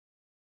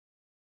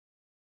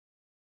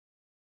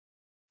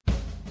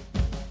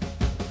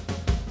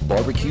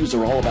barbecues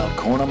are all about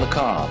corn on the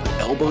cob,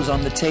 elbows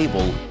on the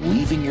table,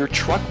 leaving your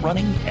truck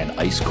running, and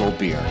ice-cold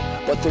beer.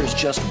 But there's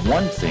just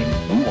one thing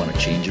we want to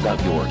change about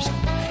yours.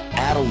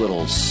 Add a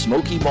little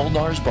Smoky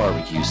Molnar's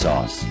barbecue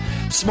sauce.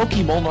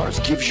 Smoky Molnar's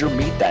gives your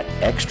meat that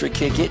extra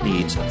kick it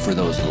needs for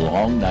those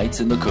long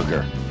nights in the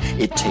cooker.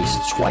 It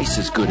tastes twice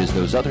as good as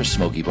those other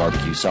smoky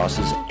barbecue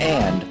sauces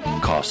and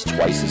costs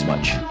twice as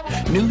much.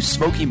 New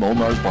Smoky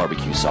Molnar's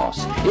barbecue sauce.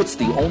 It's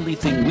the only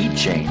thing we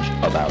change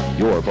about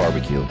your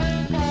barbecue.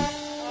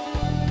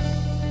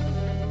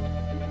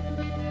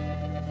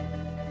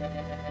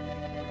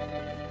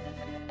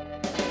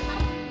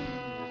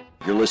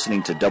 You're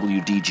listening to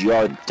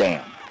WDGR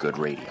Damn Good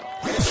Radio.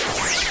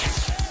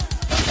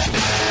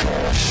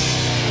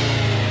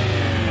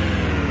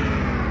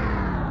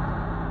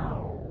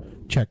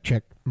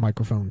 Check.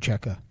 Microphone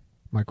checker.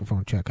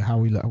 How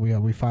we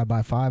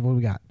 5x5? What do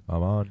we got?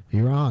 I'm on.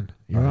 You're on.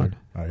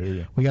 I hear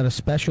you. We got a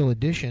special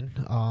edition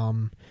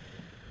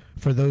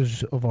for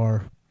those of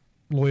our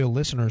loyal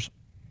listeners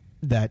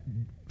that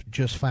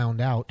just found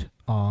out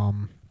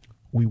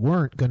we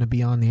weren't going to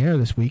be on the air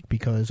this week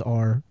because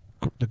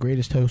the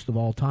greatest host of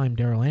all time,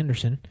 Daryl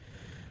Anderson,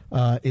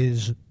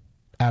 is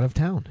out of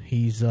town.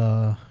 He's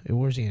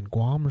where's he in?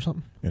 Guam or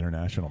something?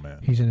 International man.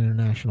 He's an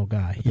international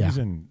guy. I think he's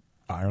in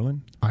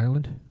Ireland.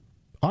 Ireland.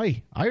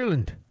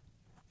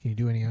 Can you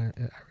do any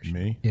Irish?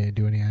 Me? Yeah,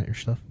 do any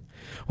Irish stuff.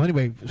 Well,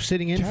 anyway,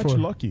 sitting in Catch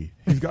Lucky.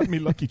 He's got me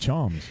Lucky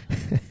Charms.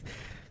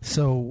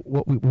 So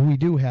what we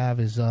do have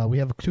is we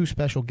have two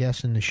special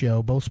guests in the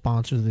show, both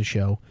sponsors of the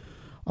show.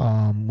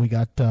 We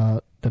got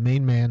the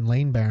main man,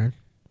 Lane Barron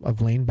of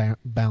Lane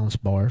Balance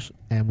Bars,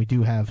 and we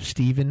do have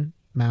Stephen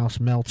Mouse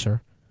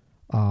Meltzer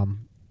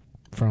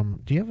from.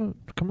 Do you have a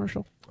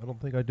commercial? I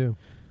don't think I do.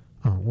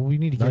 Oh well, we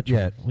need to Not get you.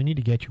 yet. We need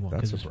to get you one.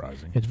 That's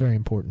surprising. It's very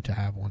important to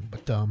have one.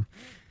 But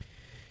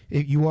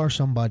you are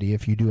somebody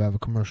if you do have a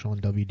commercial on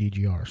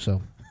WDGR.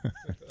 So,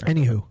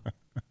 anywho,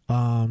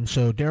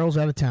 so Daryl's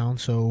out of town,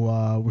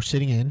 so we're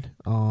sitting in.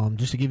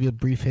 Just to give you a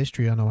brief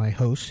history on my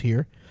hosts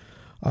here,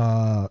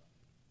 Lane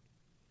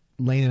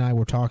and I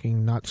were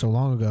talking not so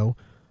long ago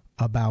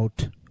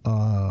about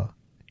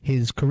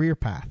his career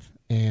path,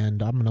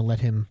 and I'm going to let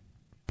him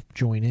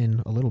join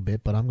in a little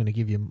bit, but I'm going to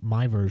give you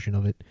my version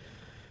of it.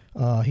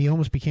 He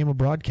almost became a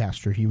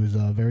broadcaster. He was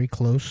very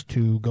close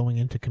to going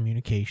into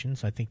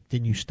communications. I think,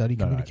 didn't you study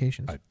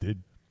communications? I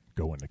did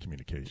go into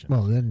communications.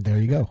 Well, then there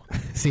you go.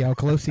 See how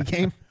close he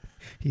came?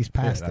 He's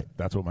past it.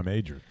 That's what my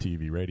major,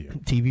 TV radio.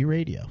 TV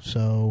radio.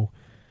 So,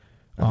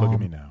 look at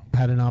me now.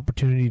 Had an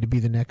opportunity to be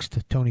the next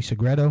Tony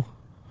Segreto,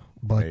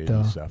 but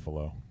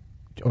Cephalo.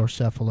 Or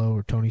Cephalo,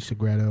 or Tony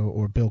Segreto,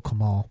 or Bill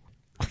Kamal.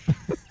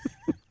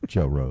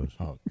 Joe Rose.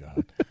 Oh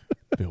God,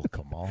 Bill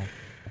Kamal.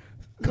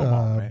 Come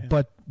on,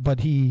 man. But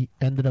he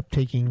ended up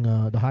taking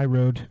the high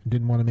road.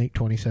 Didn't want to make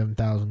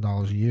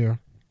 $27,000 a year,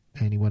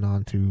 and he went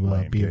on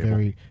to be a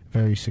very,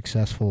 very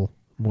successful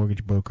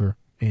mortgage broker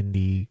in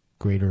the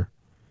greater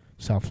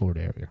South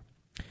Florida area.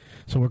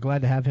 So we're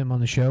glad to have him on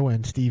the show,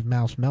 and Steve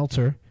Mouse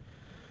Meltzer,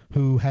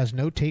 who has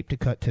no tape to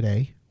cut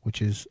today,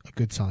 which is a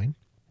good sign.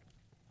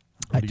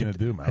 What are you going to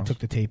do, Mouse? I took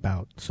the tape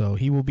out, so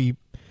he will be.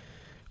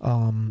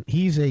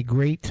 He's a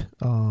great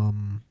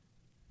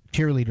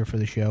cheerleader for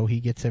the show.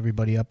 He gets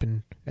everybody up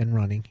and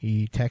running.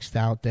 He texts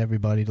out to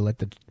everybody to let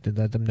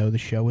them know the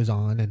show is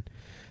on and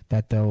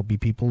that there will be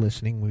people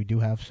listening. We do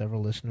have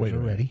several listeners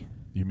already.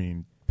 You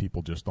mean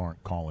people just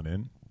aren't calling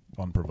in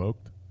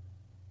unprovoked?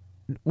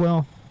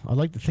 Well, I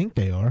like to think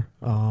they are.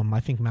 I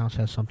think Mouse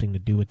has something to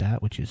do with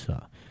that, which is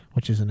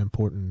an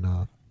important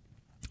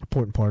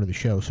part of the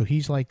show. So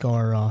he's like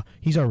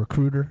he's our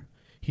recruiter.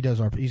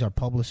 He's our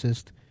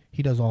publicist.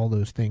 He does all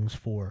those things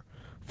for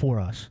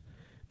us.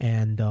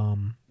 And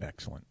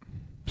excellent.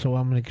 So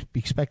I'm going to be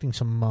expecting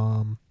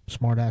some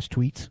smart-ass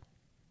tweets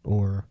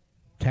or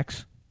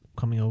texts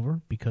coming over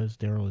because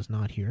Daryl is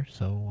not here.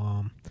 So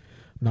I'm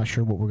not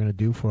sure what we're going to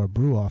do for our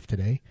brew-off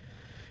today.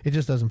 It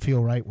just doesn't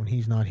feel right when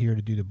he's not here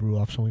to do the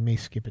brew-off, so we may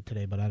skip it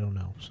today, but I don't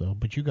know. So,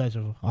 but you guys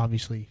have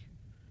obviously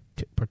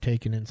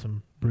partaken in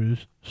some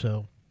brews,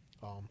 so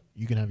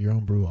you can have your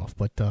own brew-off.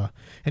 But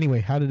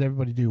anyway, how did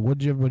everybody do? What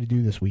did everybody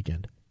do this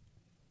weekend?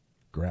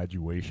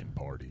 Graduation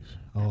parties.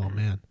 Oh,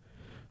 man.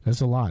 That's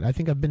a lot. I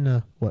think I've been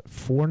to,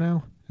 4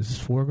 now? Is this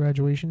 4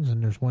 graduations?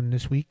 And there's one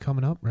this week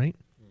coming up, right?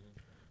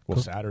 Well,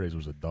 Saturdays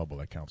was a double.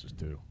 That counts as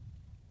 2.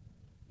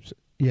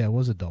 Yeah, it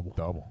was a double.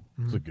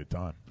 It was a good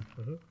time.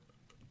 Mm-hmm.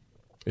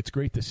 It's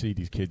great to see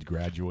these kids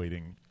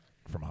graduating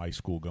from high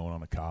school, going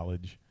on to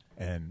college.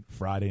 And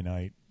Friday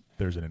night,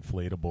 there's an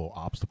inflatable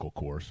obstacle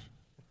course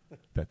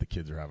that the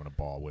kids are having a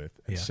ball with.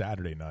 And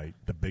Saturday night,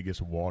 the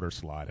biggest water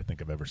slide I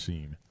think I've ever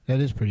seen. That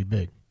is pretty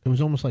big. It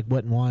was almost like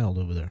Wet and Wild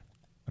over there.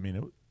 I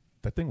mean,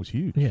 that thing was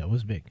huge. Yeah, it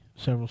was big.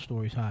 Several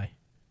stories high.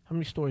 How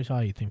many stories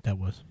high do you think that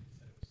was?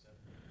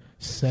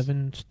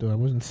 7. It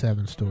wasn't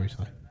 7 stories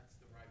high.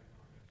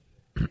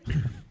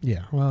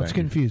 Yeah, well, it's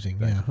confusing.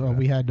 Yeah, well,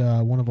 we had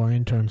one of our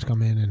interns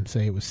come in and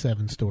say it was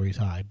 7 stories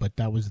high, but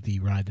that was the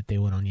ride that they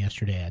went on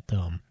yesterday at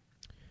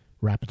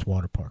Rapids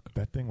Water Park.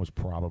 That thing was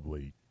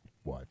probably,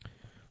 what,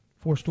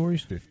 4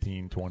 stories?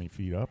 15, 20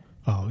 feet up.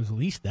 Oh, it was at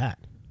least that.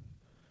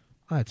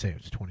 I'd say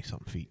it was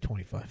 20-something feet,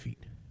 25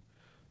 feet.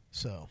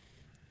 So.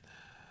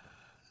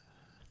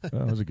 That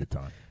was a good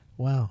time.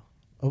 Wow.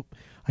 Oh,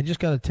 I just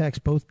got a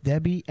text. Both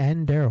Debbie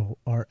and Daryl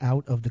are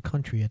out of the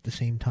country at the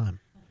same time.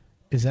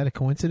 Is that a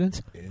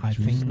coincidence? I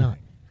think not.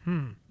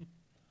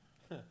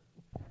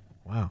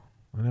 Wow.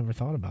 I never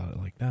thought about it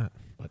like that.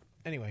 But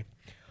anyway.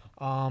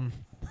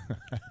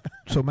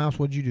 So, Mouse,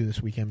 what did you do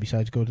this weekend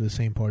besides go to the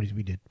same parties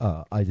we did?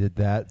 I did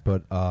that,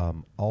 but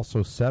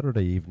also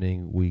Saturday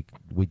evening we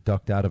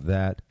ducked out of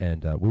that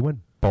and we went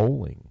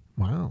bowling.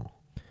 Wow.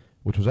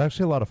 Which was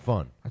actually a lot of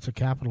fun. That's a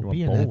capital You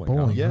B in went that bowling,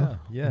 bowling. Yeah, Huh?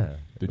 yeah.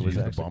 Did you use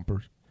the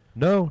bumpers?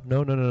 No.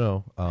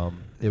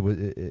 It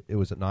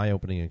was an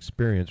eye-opening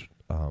experience.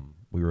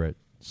 We were at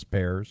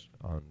Spares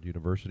on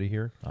University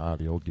here. Ah,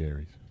 the old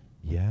Garys.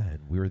 Yeah, and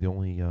we were the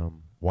only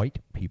white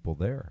people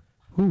there.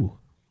 Who?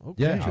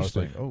 Okay. Yeah,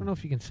 Interesting. I I don't know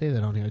if you can say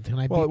that on here. Can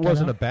I well, it beat that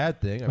wasn't out? a bad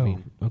thing. I Oh,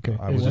 mean, okay.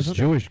 I It was a wasn't?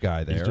 Jewish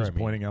guy there. He's just I mean,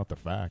 pointing out the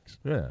facts.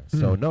 yeah.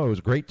 So no, it was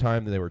a great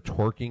time. They were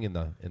twerking in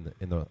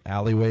the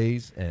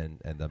alleyways and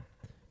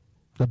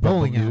The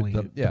bowling mu- alley.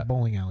 the- yeah. The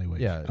bowling alleyway.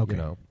 yeah, Okay.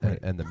 you know, Right.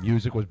 and the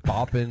music was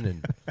bopping,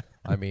 and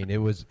I mean, it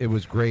was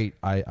great.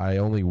 I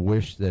only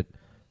wish that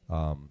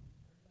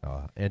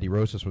Andy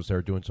Rosas was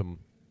there doing some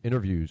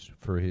interviews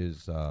for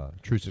his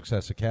True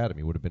Success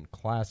Academy. It would have been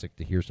classic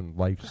to hear some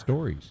life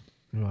stories.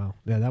 Wow.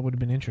 Yeah, that would have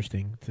been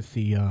interesting to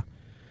see. Are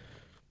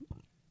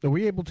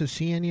we able to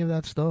see any of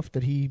that stuff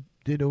that he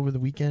did over the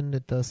weekend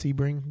at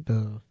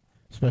Sebring?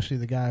 Especially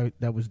the guy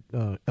that was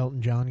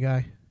Elton John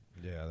guy.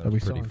 Yeah, That we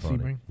was saw pretty in funny.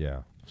 Sebring?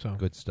 Yeah, So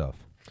good stuff.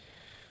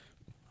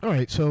 All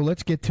right, so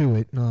let's get to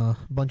it. A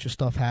bunch of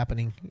stuff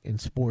happening in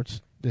sports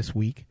this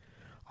week.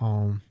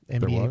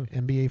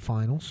 NBA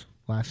Finals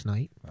last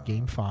night,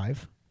 Game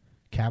 5,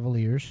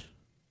 Cavaliers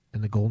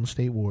and the Golden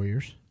State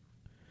Warriors.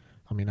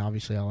 I mean,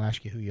 obviously, I'll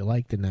ask you who you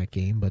liked in that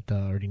game, but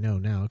I already know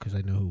now because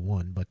I know who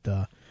won. But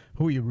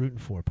who are you rooting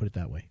for? Put it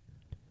that way.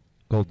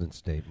 Golden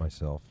State,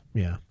 myself.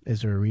 Yeah.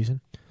 Is there a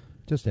reason?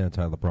 Just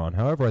anti-LeBron.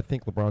 However, I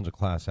think LeBron's a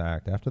class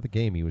act. After the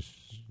game, he was,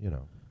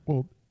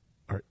 Well,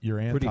 you're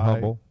Pretty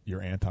humble.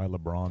 You're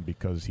anti-LeBron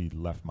because he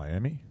left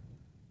Miami?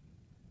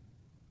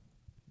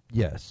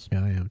 yes.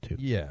 Yeah, I am too.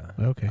 Yeah.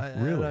 Okay.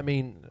 Really? I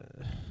mean,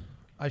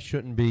 I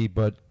shouldn't be,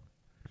 but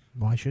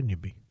Why shouldn't you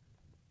be?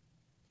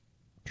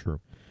 true.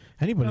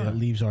 Anybody No. that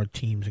leaves our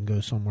teams and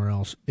goes somewhere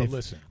else, But if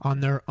listen. on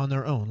their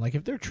own, like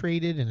if they're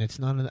traded and it's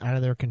not out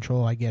of their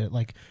control, I get it.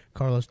 Like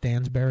Carlos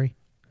Dansbury.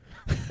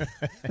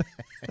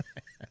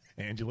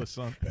 Angela's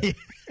son?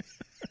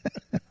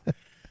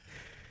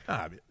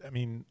 I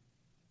mean,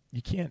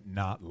 you can't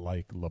not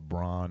like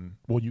LeBron.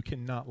 Well, you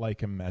can not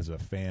like him as a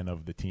fan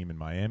of the team in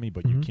Miami,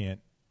 but you can't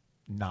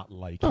not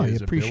like Oh, you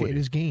his appreciate ability.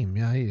 his game.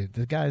 Yeah,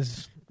 the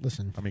guy's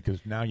listen. I mean,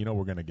 because now you know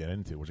we're going to get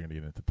into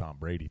Tom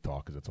Brady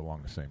talk because it's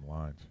along the same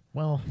lines.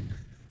 Well,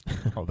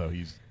 Although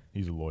he's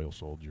a loyal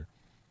soldier.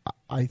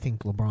 I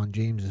think LeBron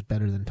James is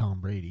better than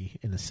Tom Brady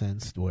in a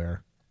sense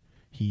where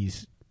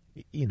he's,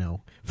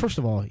 first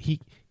of all, he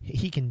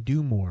can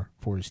do more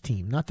for his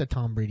team. Not that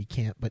Tom Brady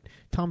can't, but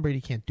Tom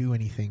Brady can't do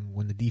anything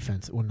when the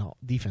defense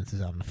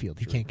is out on the field.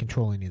 He can't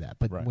control any of that.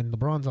 But Right. when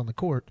LeBron's on the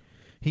court,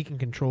 he can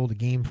control the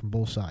game from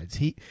both sides.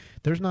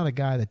 There's not a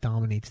guy that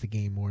dominates the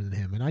game more than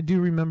him. And I do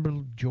remember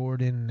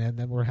Jordan, and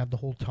then we'll have the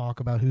whole talk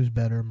about who's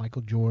better,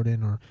 Michael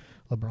Jordan or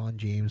LeBron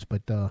James.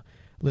 But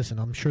listen,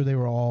 I'm sure they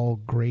were all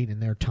great in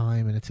their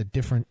time, and it's a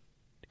different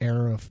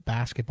era of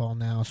basketball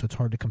now, so it's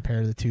hard to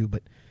compare the two.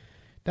 But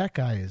that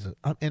guy is,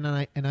 and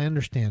I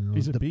understand.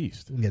 He's a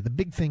beast. Yeah, the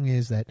big thing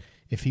is that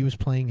if he was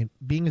playing,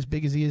 being as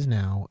big as he is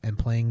now, and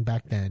playing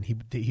back then, he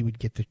would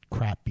get the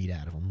crap beat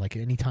out of him. Like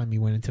anytime he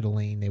went into the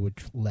lane, they would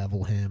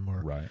level him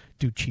or Right.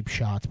 do cheap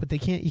shots. But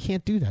you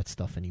can't do that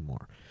stuff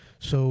anymore.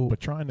 So, But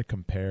trying to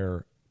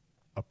compare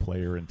a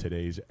player in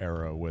today's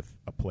era with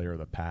a player of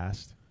the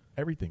past,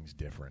 everything's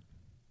different.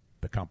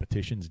 The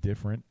competition's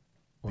different.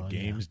 The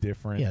game's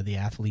different. yeah, the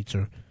athletes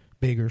are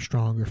bigger,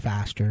 stronger,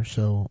 faster.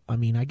 So, I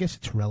mean, I guess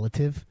it's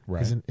relative,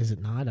 Right. is it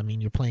not? I mean,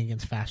 you're playing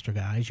against faster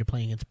guys. You're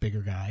playing against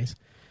bigger guys.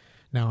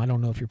 Now, I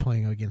don't know if you're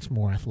playing against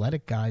more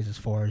athletic guys as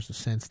far as the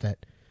sense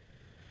that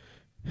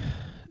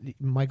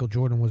Michael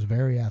Jordan was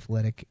very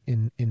athletic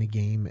in the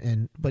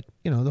game. But,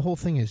 the whole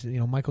thing is,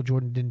 Michael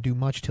Jordan didn't do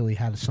much till he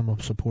had some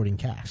supporting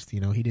cast. He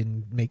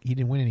didn't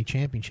win any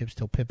championships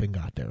till Pippen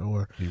got there,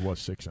 or He was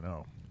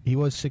 6-0. he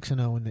was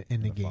 6-0 in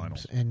the the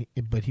games, finals.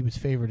 but he was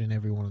favored in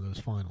every one of those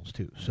finals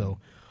too. So,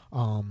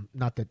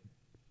 not that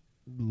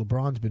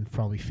LeBron's been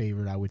probably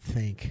favored, I would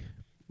think.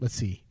 Let's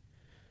see,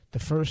 the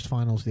first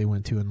finals they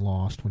went to and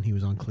lost when he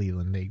was on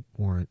Cleveland. They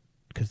weren't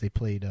because they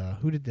played.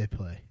 Who did they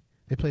play?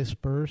 They played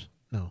Spurs.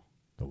 No,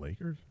 The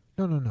Lakers?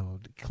 no.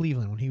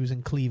 Cleveland when he was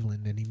in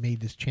Cleveland and he made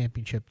this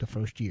championship the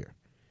first year.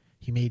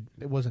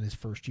 It wasn't his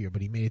first year,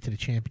 but he made it to the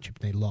championship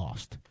and they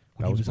lost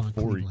when That he was on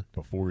Cleveland.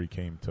 before he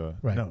came to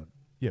Right. No,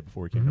 yeah,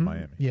 before he came to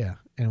Miami. Yeah,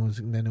 and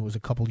then it was a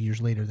couple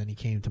years later. Then he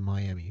came to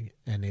Miami,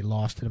 and they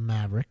lost to the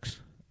Mavericks.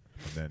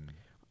 And then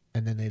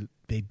And then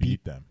they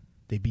beat them.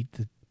 They beat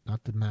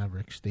not the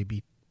Mavericks. They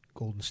beat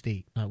Golden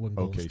State. Not when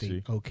Golden OKC.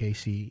 State.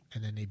 OKC.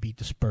 And then they beat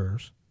the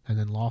Spurs and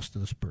then lost to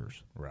the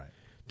Spurs. Right.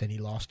 Then he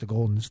lost to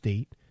Golden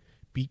State,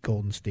 beat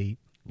Golden State,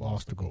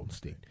 lost to Golden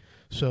State.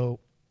 So,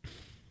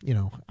 you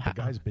know. The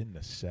guy's been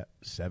to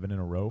 7 in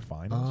a row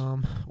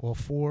finals? Well,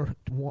 4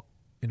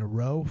 in a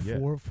row. Yeah.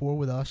 Four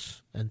with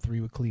us and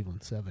 3 with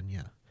Cleveland. 7,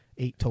 yeah.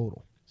 8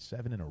 total.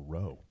 7 in a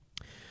row.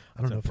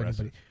 I don't know impressive. if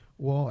anybody.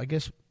 Well, I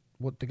guess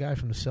what the guy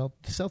from the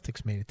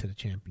Celtics made it to the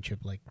championship.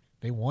 Like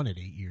they won it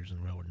 8 years in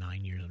a row or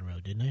 9 years in a row,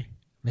 didn't they?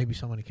 Maybe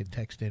somebody could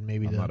text in.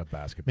 Maybe I'm not a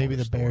basketball Maybe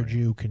the Bear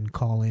historian. Jew can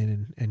call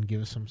in and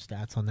give us some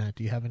stats on that.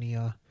 Do you have any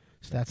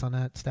stats on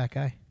that, stat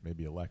guy?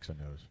 Maybe Alexa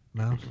knows.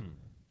 Mouse.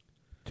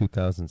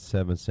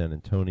 2007, San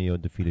Antonio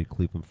defeated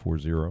Cleveland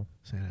 4-0.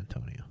 San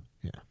Antonio.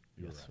 Yeah.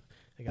 You're Yes. right.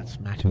 They got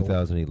smacked.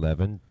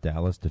 2011,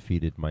 Dallas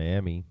defeated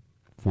Miami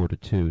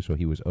 4-2, so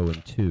he was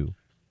 0-2.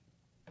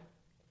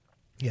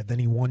 Yeah. Then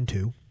he won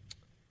 2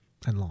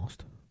 and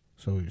lost.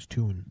 So he was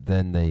 2 and.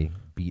 Then they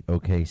beat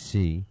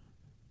OKC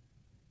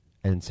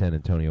and San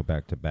Antonio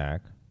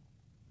back-to-back.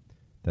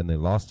 Then they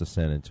lost to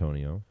San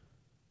Antonio.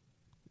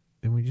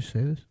 Didn't we just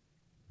say this?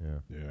 Yeah.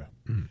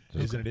 Yeah.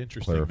 Just Isn't it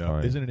interesting, though?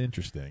 clarifying. Isn't it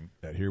interesting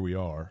that here we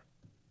are,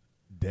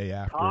 day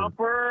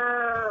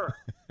after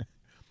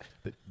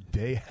the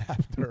day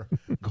after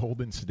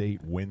Golden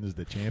State wins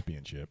the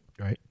championship,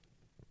 Right.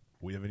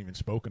 we haven't even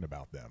spoken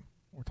about them.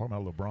 We're talking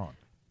about LeBron.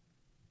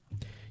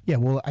 Yeah.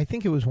 Well, I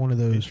think it was one of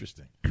those.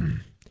 Interesting.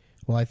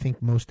 Well, I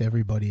think most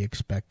everybody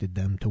expected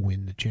them to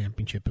win the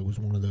championship. It was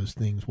one of those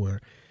things where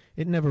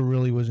it never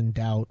really was in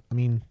doubt. I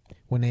mean,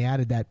 when they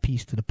added that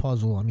piece to the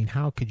puzzle, I mean,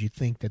 how could you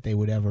think that they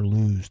would ever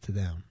lose to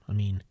them? I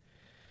mean,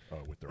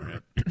 With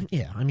Durant.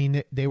 yeah, I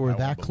mean, they were How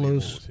that unbelievable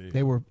close. was he?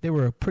 They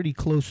were a pretty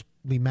closely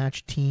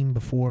matched team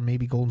before.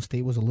 Maybe Golden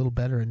State was a little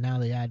better, and now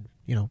they add,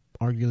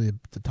 arguably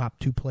the top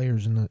 2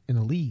 players in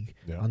the league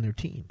on their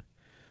team.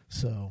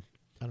 So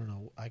I don't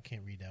know. I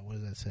can't read that. What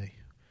does that say?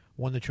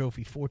 Won the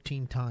trophy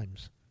 14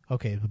 times.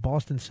 Okay, the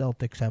Boston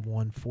Celtics have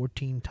won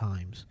 14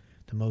 times,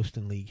 the most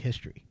in league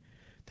history.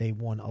 They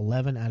won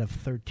 11 out of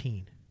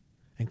 13,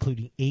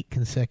 including 8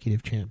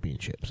 consecutive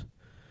championships.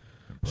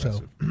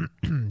 Impressive. So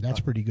that's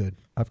pretty good.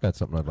 I've got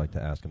something I'd like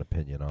to ask an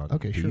opinion on.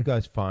 Okay, Do sure. you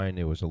guys find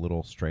it was a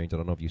little strange? I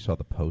don't know if you saw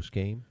the post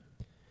game.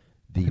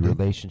 The I do.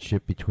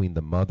 relationship between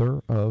the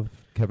mother of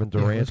Kevin Yeah,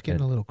 it Durant was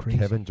getting and a little crazy.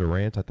 Kevin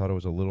Durant. I thought it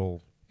was a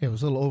little. It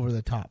was a little over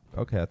the top.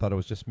 Okay, I thought it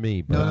was just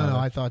me. But No,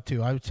 I thought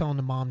too. I was telling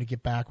the mom to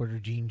get back with her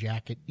jean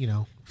jacket.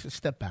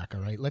 Step back,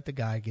 all right? Let the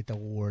guy get the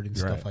award and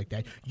stuff Right. like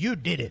that. You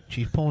did it.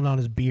 She's pulling on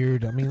his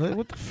beard. I mean,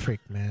 what the frick,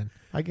 man?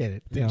 I get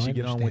it. Didn't I she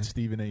get on with understand.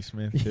 Stephen A.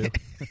 Smith, too?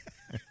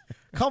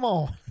 Come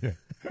on.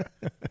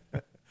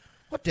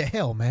 What the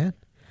hell, man?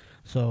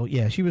 So,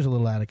 yeah, she was a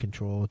little out of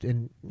control.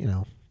 And,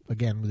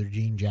 again, with her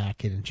jean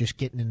jacket and just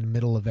getting in the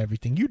middle of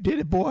everything. You did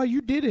it, boy.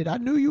 You did it. I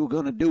knew you were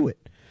going to do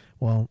it.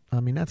 Well, I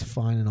mean, that's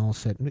fine and all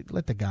set.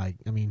 Let the guy,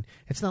 I mean,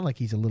 it's not like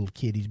he's a little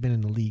kid. He's been in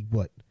the league,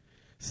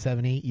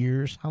 7, 8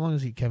 years? How long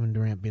has Kevin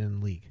Durant been in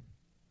the league?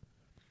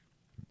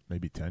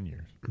 Maybe 10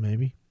 years.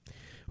 Maybe.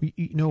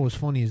 What's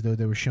funny is, though,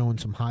 they were showing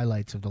some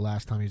highlights of the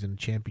last time he was in the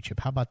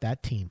championship. How about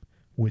that team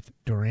with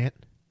Durant,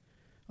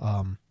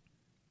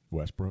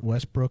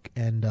 Westbrook.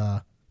 and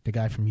the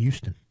guy from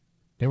Houston?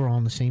 They were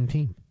on the same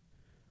team.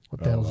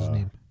 What the hell's his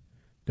name?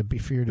 The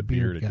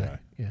bearded guy.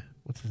 Yeah.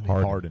 What's his name?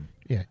 Harden.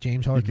 Yeah,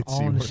 James You Harden. can see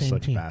All on we're the same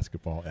such team.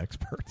 basketball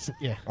experts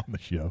Yeah. on the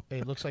show. Hey,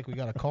 it looks like we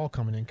got a call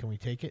coming in. Can we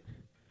take it?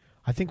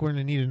 I think we're going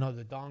to need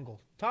another dongle.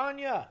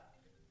 Tanya!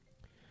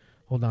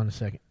 Hold on a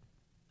second.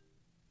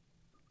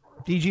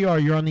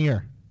 DGR, you're on the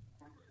air.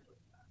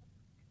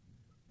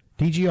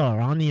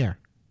 DGR, on the air.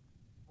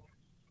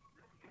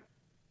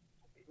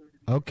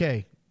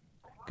 Okay.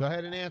 Go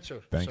ahead and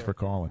answer. Thanks sir. for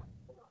calling.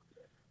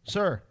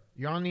 Sir,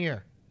 you're on the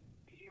air.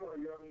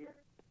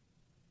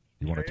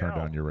 You want to turn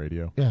down your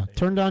radio? Yeah,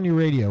 turn down your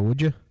radio,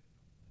 would you?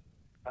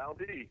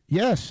 LD.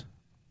 Yes.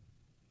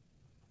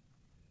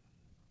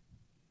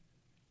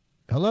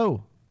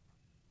 Hello.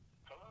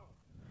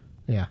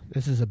 Yeah,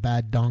 this is a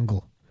bad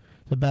dongle.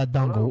 It's a bad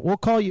dongle. Hello? We'll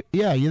call you.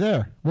 Yeah, you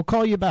there? We'll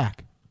call you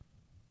back.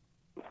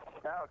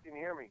 Now, can you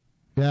hear me?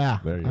 Yeah.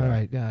 There you All are.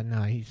 right. Yeah.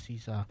 No,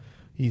 he's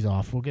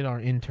off. We'll get our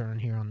intern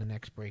here on the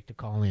next break to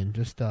call in.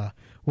 Just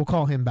we'll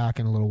call him back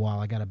in a little while.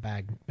 I got a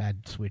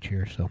bad switch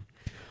here. So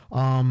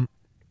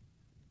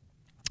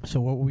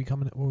what were we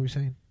What were we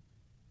saying?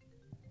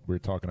 We were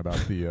talking about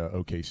the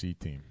OKC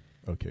team.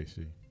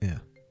 OKC. Yeah.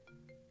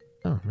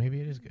 Oh, maybe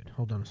it is good.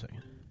 Hold on a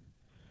second.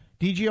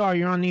 DGR,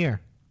 you're on the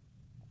air.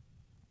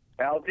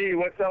 LD,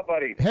 what's up,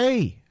 buddy?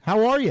 Hey,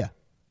 how are you?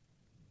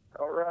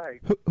 All right.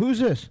 Who's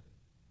this?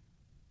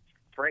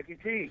 Frankie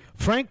T.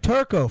 Frank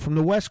Turco from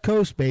the West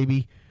Coast,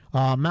 baby.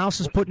 Mouse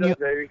is What's putting up,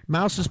 baby?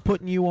 Mouse is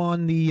putting you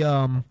on the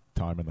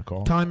Time in the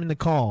call. time in the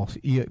call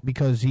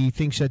because he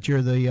thinks that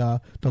you're the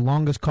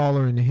longest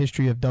caller in the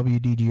history of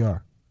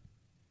WDGR.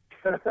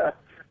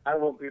 I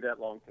won't be that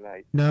long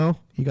tonight. No,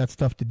 you got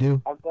stuff to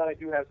do. I'm glad I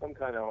do have some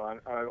kind of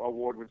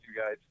award with you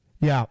guys.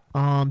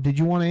 Yeah. Did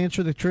you want to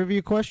answer the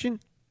trivia question?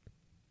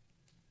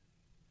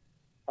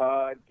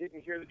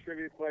 Didn't hear the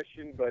trivia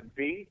question, but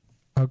B?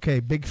 Okay,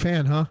 big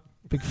fan, huh?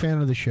 Big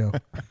fan of the show.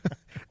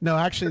 No,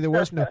 actually, there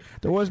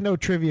was no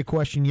trivia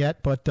question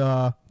yet, but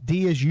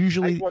D is I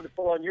usually. just wanted to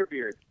pull on your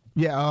beard.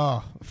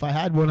 Yeah, if I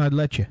had one, I'd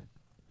let you.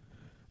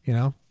 You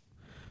know?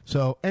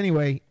 So,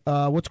 anyway,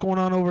 what's going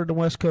on over at the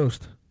West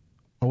Coast?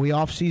 Are we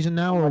off season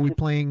now, or are we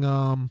playing,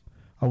 are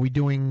we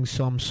doing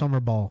some summer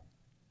ball?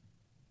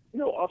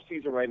 Off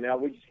season right now.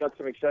 We just got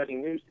some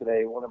exciting news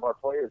today. One of our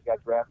players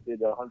got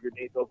drafted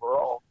 108th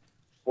overall,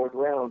 4th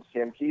round,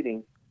 Sam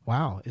Keating.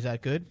 Wow, is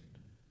that good?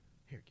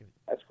 Here, give it.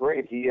 That's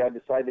great. He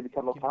decided to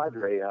become a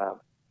Padre.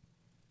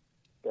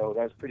 So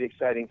that's pretty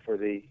exciting for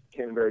the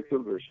Canterbury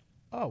Cougars.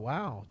 Oh,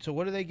 wow. So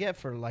what do they get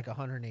for like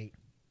 108?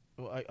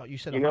 You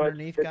said You know,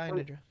 108th guy in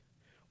the draft?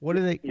 What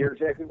do they? You're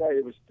exactly right.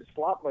 It was the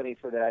slot money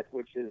for that,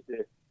 which is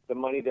the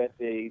money that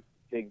the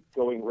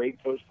going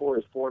rate goes for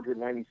is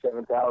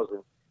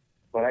 $497,000.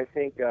 But I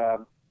think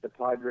the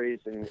Padres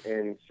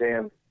and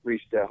Sam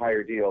reached a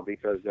higher deal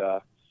because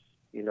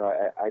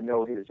I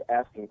know his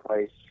asking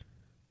price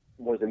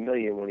was $1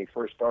 million when he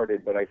first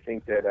started, but I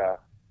think that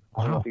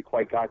I don't know if he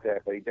quite got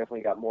that, but he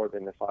definitely got more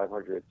than the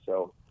 500.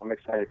 So I'm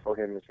excited for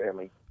him and his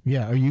family.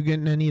 Yeah, are you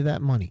getting any of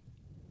that money?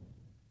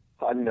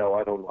 No,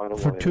 I don't.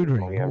 For want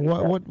tutoring. any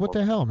money. What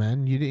the hell,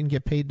 man? You didn't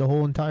get paid the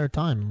whole entire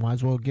time. Might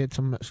as well get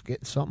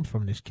something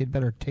from this kid.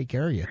 Better take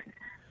care of you,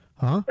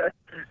 huh?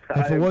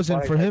 If it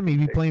wasn't for him, he'd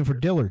be playing for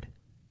Dillard.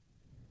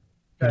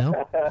 You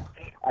know?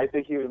 I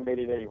think he would have made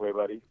it anyway,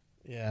 buddy.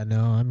 Yeah,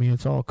 no, I mean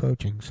it's all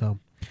coaching. So,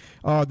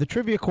 the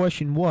trivia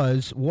question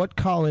was: what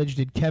college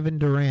did Kevin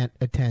Durant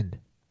attend?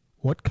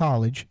 What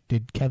college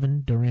did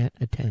Kevin Durant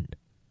attend?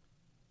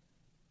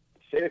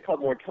 Say it a couple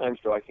more times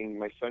so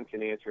my son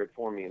can answer it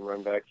for me and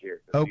run back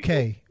here.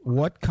 Okay,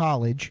 what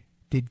college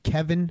did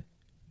Kevin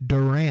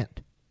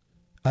Durant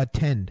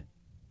attend?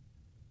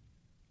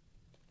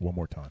 One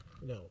more time.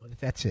 No,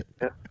 that's it.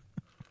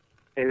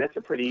 Hey, that's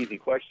a pretty easy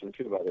question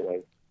too, by the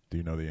way. Do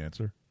you know the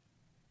answer?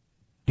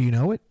 Do you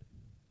know it?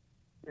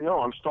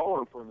 No, I'm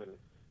stalling for a minute.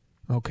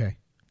 Okay.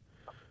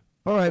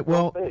 All right.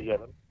 Well,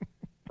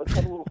 let's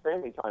have a little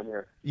family time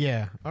here.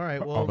 yeah. All right.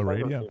 Well, On the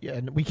radio? yeah,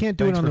 we can't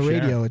do Thanks it on the for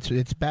radio. sharing.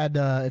 It's bad.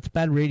 It's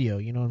bad radio.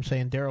 You know what I'm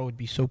saying? Daryl would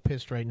be so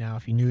pissed right now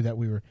if he knew that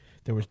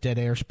there was dead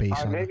airspace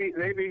on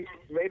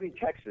Maybe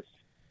Texas.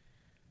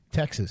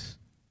 Texas.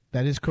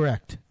 That is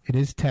correct. It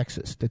is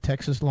Texas. The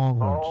Texas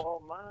Longhorns.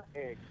 Oh, my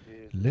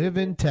exes. Live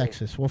in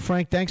Texas. Well,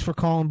 Frank, thanks for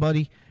calling,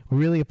 buddy. We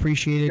really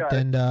appreciate it. Got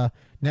it. And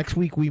next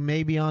week we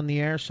may be on the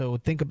air, so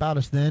think about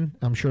us then.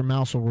 I'm sure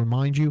Mouse will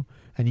remind you,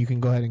 and you can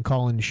go ahead and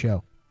call in the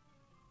show.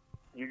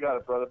 You got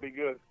it, brother. Be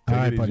good. All Take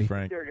right, it easy, buddy.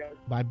 Frank. Here, guys.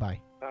 Bye-bye.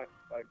 All right,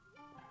 bye.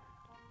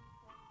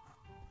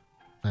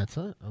 That's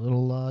it. A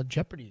little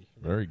Jeopardy.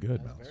 Very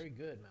good, That's Mouse. very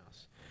good,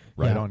 Mouse.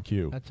 Right Yeah, on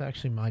cue. That's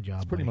actually my job.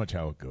 That's pretty buddy. much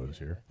how it goes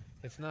here.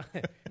 It's not.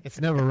 It's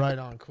never right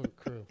on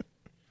crew.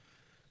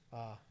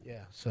 Yeah.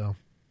 So.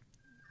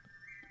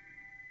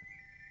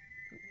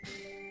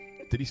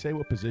 Did he say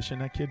what position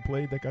that kid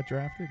played that got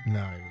drafted? No,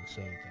 I didn't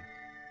say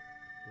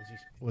anything.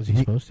 Was he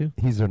supposed to?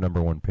 He's their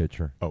number one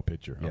pitcher. Oh,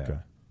 pitcher. Yeah. Okay.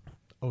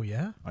 Oh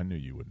yeah. I knew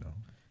you would know.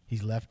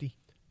 He's lefty.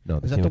 No,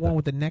 Is that the one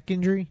with the neck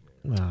injury?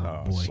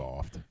 Oh, boy.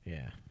 Soft.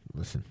 Yeah.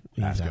 Listen,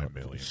 Ask he's it a out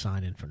million.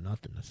 signing for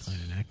nothing. That's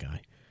signing that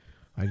guy.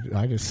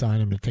 I just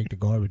signed him to take the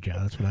garbage out.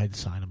 That's what I'd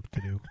sign him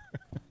to do.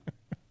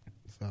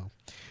 So,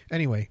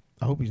 anyway,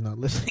 I hope he's not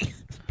listening.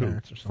 His Who,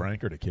 parents or something.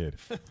 Frank or the kid?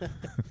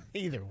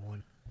 Either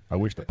one. I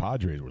wish the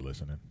Padres were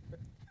listening.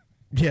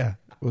 Yeah.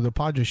 Well, the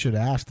Padres should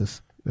have asked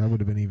us. That would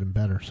have been even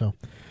better. So,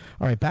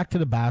 all right, back to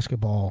the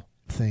basketball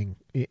thing.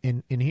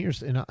 And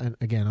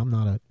again, I'm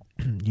not a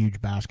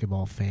huge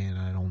basketball fan.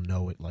 I don't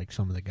know it like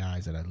some of the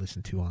guys that I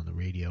listen to on the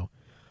radio.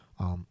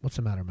 What's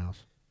the matter, Mouse?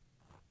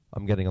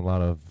 I'm getting a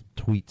lot of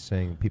tweets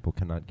saying people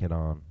cannot get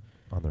on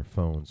their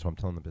phones, so I'm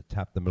telling them to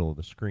tap the middle of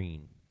the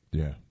screen.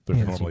 Yeah. There's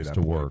Yeah. normally Seems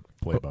that to work.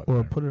 play button. Or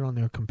there. put it on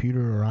their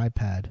computer or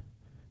iPad.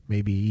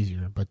 Maybe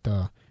easier. But,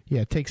 yeah,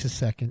 it takes a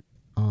second.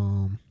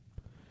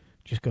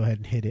 Just go ahead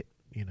and hit it,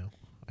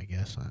 I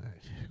guess.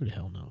 Who the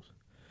hell knows?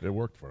 It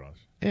worked for us.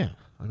 Yeah.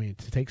 I mean, it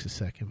takes a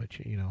second, but,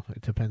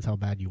 it depends how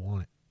bad you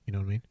want it. You know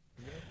what I mean?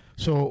 Yeah.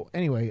 So,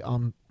 anyway,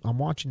 I'm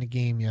watching the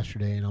game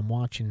yesterday, and I'm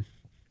watching,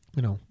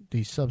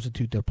 they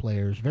substitute their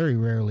players. Very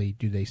rarely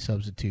do they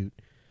substitute,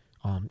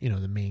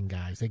 the main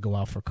guys. They go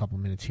out for a couple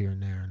minutes here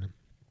and there.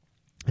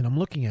 And I'm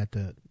looking at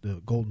the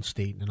Golden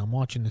State, and I'm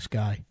watching this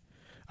guy,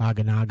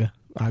 Aguanaga,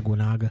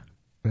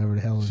 whatever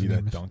the hell his See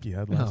name that is. dunk he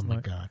had last Oh, my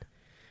night? God.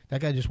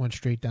 That guy just went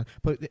straight down.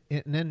 But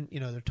and then,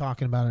 they're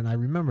talking about it, and I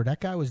remember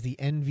that guy was the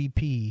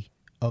MVP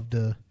of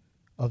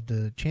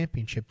the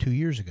championship 2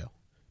 years ago.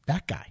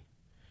 That guy.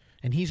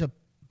 And he's a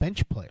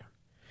bench player.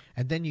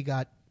 And then you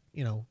got,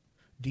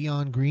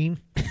 Dion Green.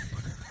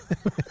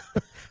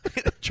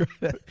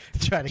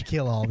 try to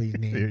kill all these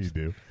names. Yeah, you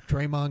do.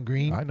 Draymond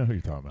Green. I know who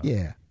you're talking about.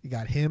 Yeah. You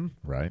got him.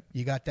 Right.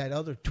 You got that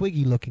other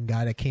twiggy-looking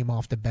guy that came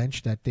off the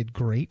bench that did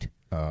great.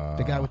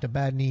 The guy with the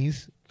bad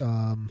knees.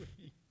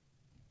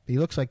 He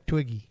looks like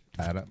Twiggy.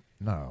 Adam?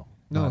 No.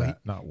 No,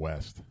 Not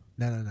West.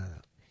 No.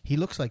 He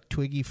looks like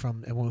Twiggy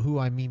from, and who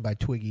I mean by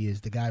Twiggy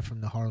is the guy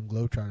from the Harlem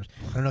Globetrotters.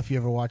 I don't know if you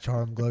ever watched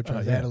Harlem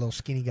Globetrotters. They had a little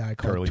skinny guy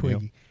called Curly Twiggy.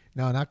 Neal?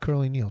 No, not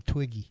Curly Neal,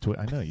 Twiggy.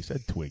 I know you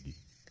said Twiggy.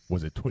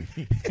 Was it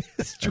Twiggy?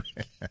 It's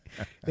Twiggy.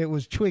 It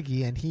was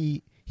Twiggy, and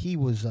he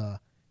was a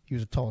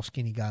tall,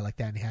 skinny guy like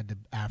that, and he had the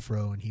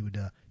afro, and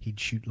he'd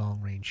shoot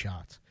long range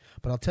shots.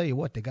 But I'll tell you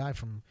what, the guy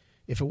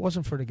if it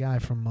wasn't for the guy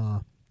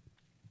from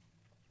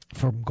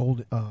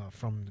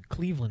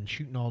Cleveland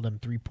shooting all them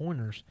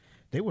 3-pointers,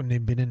 they wouldn't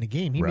have been in the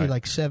game. He made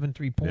like 7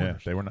 3-pointers. Yeah,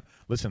 they were not.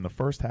 Listen, the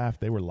first half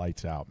they were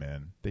lights out,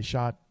 man. They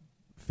shot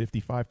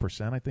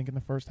 55%, I think, in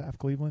the first half.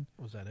 Cleveland.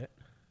 Was that it?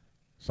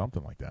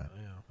 Something like that.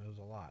 Yeah, it was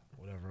a lot,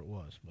 whatever it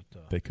was.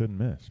 But they couldn't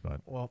miss.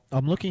 But well,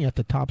 I'm looking at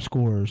the top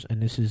scorers, and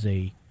this is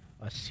a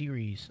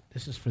series.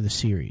 This is for the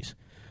series.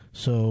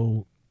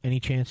 So,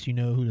 any chance you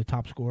know who the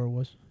top scorer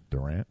was?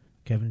 Durant.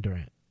 Kevin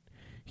Durant.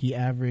 He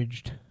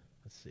averaged,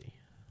 let's see,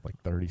 like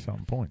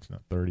 30-something points. No,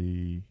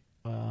 30.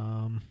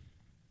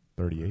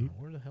 38.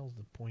 Where the hell's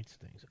the points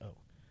things? Oh,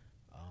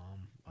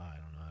 I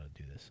don't know how to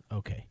do this.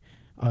 Okay,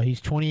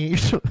 he's 28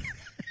 years old.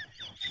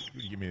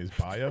 Can you give me his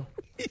bio?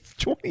 He's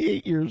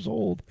 28 years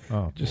old.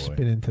 Oh, just boy.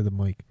 spit into the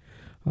mic.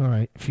 All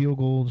right, field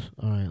goals.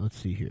 All right, let's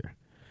see here.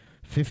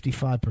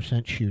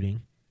 55%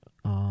 shooting.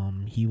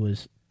 He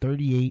was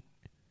 38.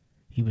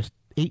 He was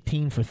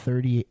 18 for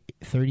 38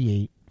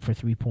 for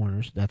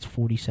 3-pointers. That's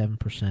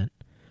 47%.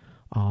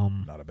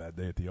 Not a bad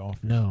day at the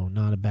office. No,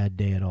 not a bad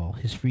day at all.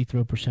 His free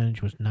throw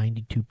percentage was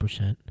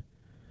 92%.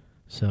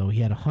 So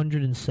he had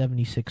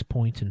 176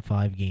 points in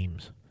 5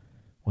 games.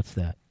 What's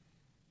that?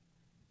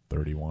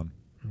 31.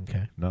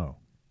 Okay. No.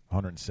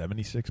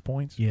 176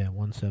 points? Yeah,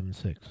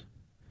 176.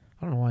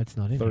 I don't know why it's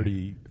not in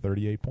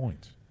 38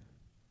 points.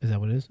 Is that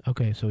what it is?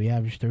 Okay, so he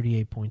averaged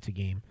 38 points a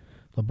game.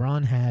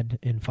 LeBron had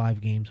in 5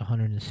 games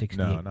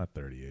 168. No, not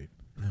 38.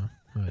 No?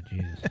 Oh,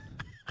 Jesus.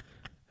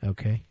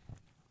 Okay.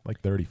 Like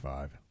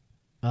 35.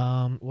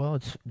 Well,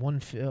 it's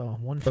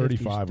 150.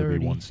 35 would be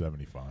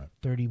 175.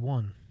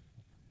 31.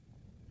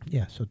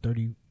 Yeah, so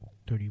 30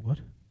 what?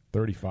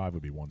 35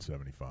 would be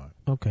 175.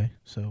 Okay,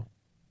 so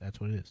that's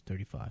what it is,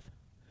 35.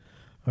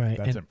 All right.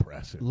 That's and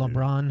impressive.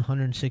 LeBron,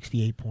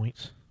 168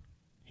 points.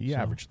 He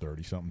averaged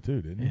 30-something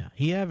too, didn't he? Yeah,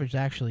 he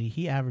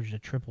averaged a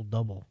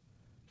triple-double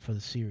for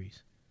the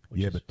series.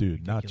 Yeah, but dude,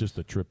 ridiculous. not just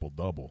a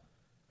triple-double.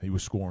 He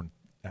was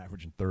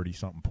averaging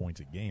 30-something points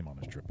a game on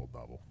his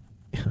triple-double.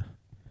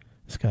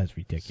 This guy's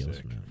ridiculous,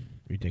 Sick. man.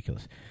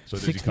 Ridiculous. So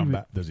does he come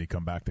back? Does he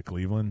come back to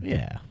Cleveland?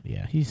 Yeah.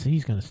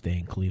 He's going to stay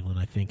in Cleveland,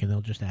 I think, and they'll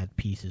just add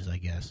pieces, I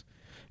guess.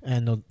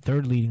 And the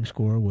third leading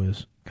scorer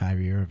was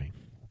Kyrie Irving.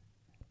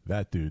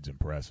 That dude's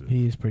impressive.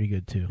 He is pretty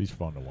good too. He's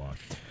fun to watch.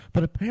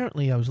 But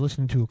apparently, I was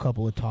listening to a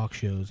couple of talk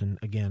shows, and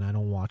again, I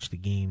don't watch the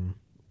game.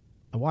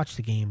 I watch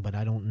the game, but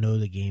I don't know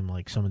the game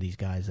like some of these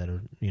guys that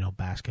are,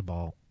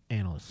 basketball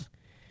analysts.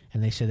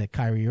 And they said that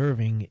Kyrie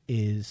Irving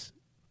is,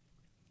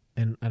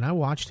 and I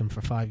watched him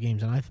for 5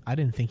 games, and I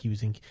didn't think he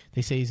was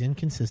they say he's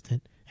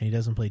inconsistent, and he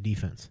doesn't play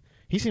defense.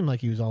 He seemed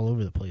like he was all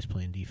over the place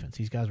playing defense.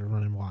 These guys were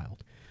running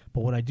wild.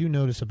 But what I do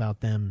notice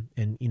about them,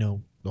 and,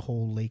 the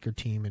whole Laker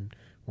team, and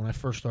when I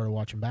first started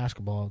watching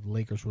basketball, the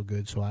Lakers were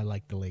good, so I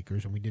liked the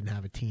Lakers, and we didn't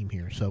have a team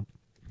here. So,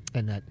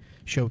 and that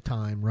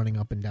Showtime running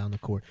up and down the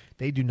court,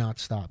 they do not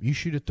stop. You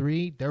shoot a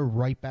 3, they're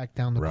right back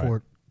down the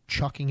court,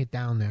 chucking it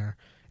down there.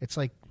 It's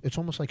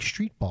almost like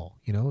street ball,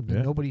 Yeah.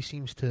 Nobody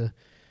seems to.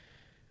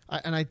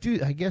 I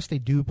guess they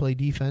do play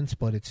defense,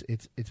 but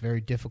it's very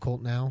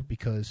difficult now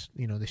because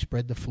they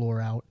spread the floor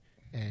out,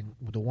 and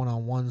with the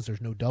one-on-ones,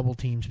 there's no double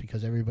teams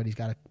because everybody's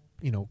got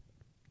to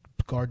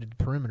guard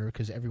the perimeter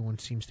because everyone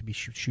seems to be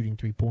shooting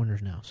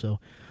 3-pointers now. So,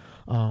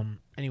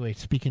 anyway,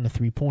 speaking of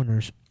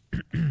 3-pointers,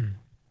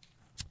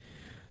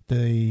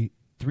 the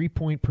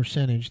 3-point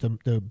percentage,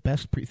 the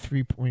best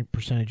 3-point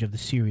percentage of the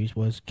series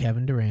was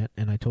Kevin Durant,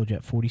 and I told you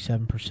at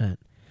 47%.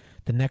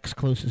 The next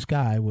closest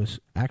guy was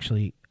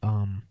actually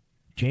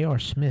J.R.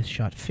 Smith,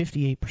 shot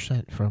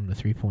 58% from the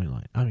 3-point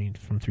line. I mean,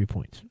 from 3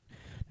 points.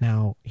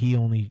 Now, he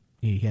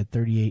had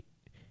 38.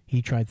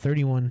 He tried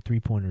 31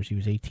 3-pointers. He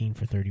was 18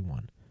 for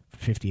 31.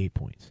 58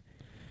 points.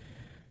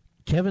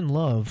 Kevin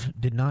Love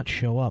did not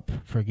show up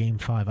for Game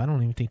 5. I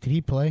don't even think, did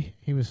he play?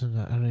 I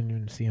didn't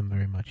even see him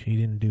very much. He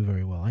didn't do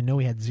very well. I know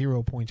he had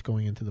 0 points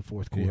going into the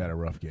fourth quarter. He had a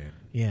rough game.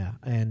 Yeah,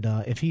 and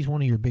if he's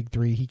one of your big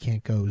 3, he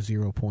can't go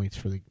 0 points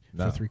for 3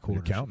 quarters.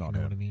 You're counting on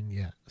him. What I mean?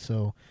 Yeah.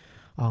 So,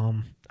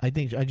 I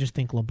just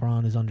think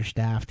LeBron is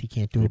understaffed. He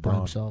can't do it by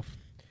himself.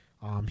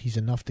 He's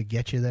enough to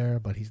get you there,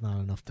 but he's not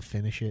enough to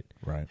finish it.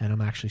 Right. And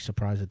I'm actually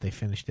surprised that they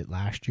finished it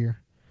last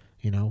year.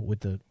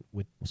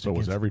 So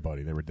was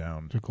everybody. They were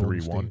down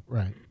 3-1.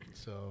 Right.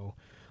 So,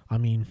 I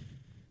mean,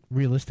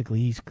 realistically,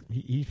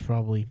 he's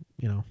probably,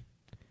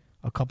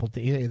 a couple.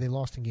 They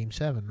lost in Game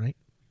 7, right?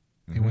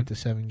 They went to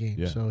 7 games.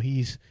 Yeah. So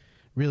he's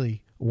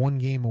really 1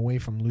 game away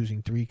from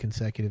losing 4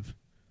 consecutive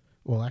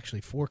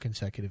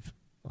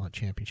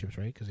championships,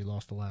 right? Because he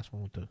lost the last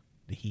one with the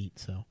Heat.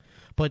 So,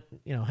 but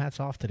hats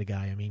off to the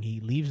guy. I mean, he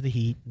leaves the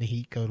Heat. The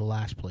Heat go to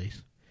last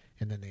place,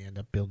 and then they end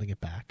up building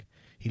it back.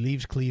 He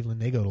leaves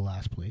Cleveland. They go to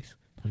last place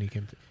when he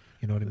came to.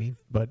 You know what I mean?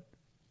 But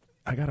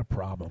I got a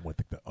problem with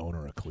the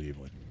owner of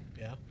Cleveland.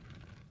 Yeah.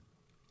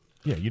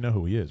 Yeah, you know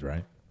who he is,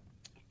 right?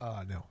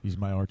 No. He's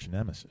my arch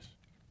nemesis.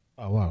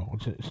 Oh, wow.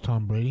 It's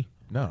Tom Brady?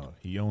 No,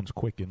 he owns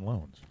Quicken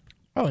Loans.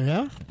 Oh,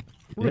 yeah?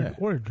 Yeah.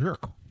 What a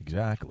jerk.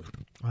 Exactly.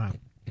 All right.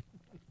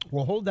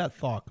 Well, hold that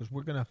thought because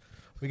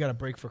we got a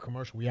break for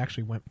commercial. We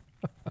actually went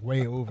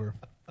way over.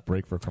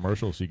 Break for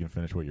commercial so you can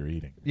finish what you're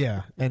eating.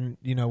 Yeah, and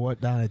you know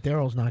what? Now that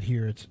Daryl's not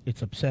here,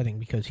 it's upsetting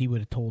because he would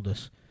have told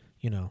us,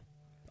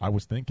 I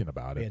was thinking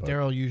about it. Yeah, but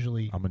Daryl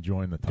usually. I'm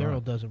enjoying the time.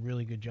 Daryl does a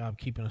really good job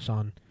keeping us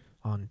on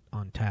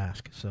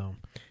task. So,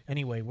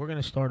 anyway, we're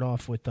going to start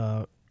off with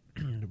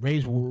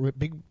Ray's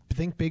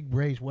Think Big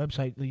Ray's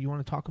website. You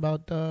want to talk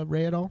about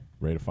Ray at all?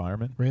 Ray the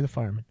Fireman? Ray the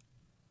Fireman.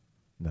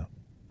 No.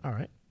 All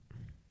right.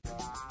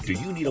 Do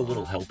you need a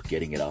little help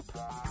getting it up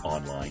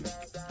online?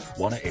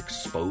 Want to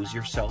expose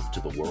yourself to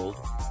the world?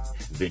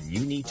 Then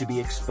you need to be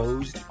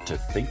exposed to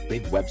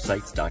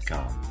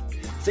thinkbigwebsites.com.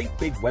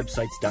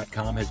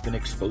 ThinkBigWebsites.com has been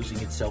exposing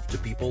itself to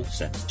people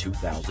since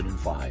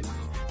 2005.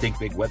 Think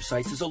Big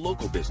Websites is a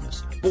local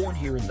business born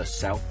here in the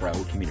South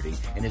Broward community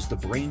and is the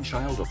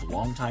brainchild of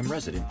longtime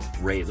resident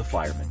Ray the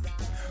Fireman.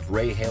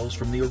 Ray hails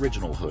from the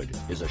original hood,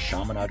 is a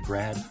Chaminade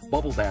grad,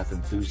 bubble bath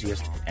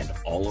enthusiast, and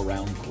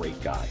all-around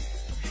great guy.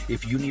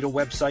 If you need a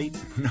website,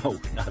 no,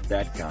 not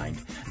that kind,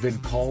 then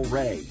call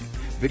Ray.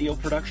 Video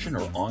production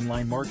or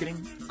online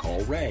marketing?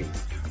 Call Ray.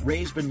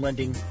 Ray's been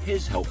lending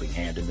his helping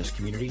hand in this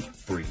community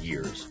for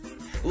years.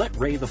 Let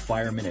Ray the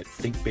Fireman at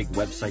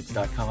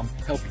thinkbigwebsites.com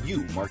help you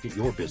market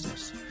your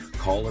business.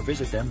 Call or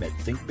visit them at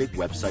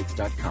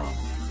thinkbigwebsites.com.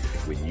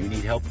 When you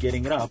need help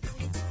getting it up,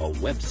 a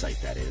website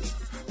that is,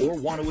 or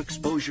want to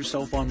expose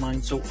yourself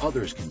online so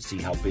others can see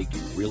how big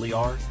you really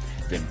are,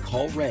 then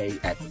call Ray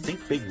at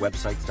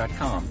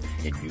thinkbigwebsites.com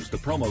and use the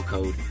promo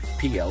code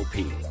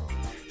PLP.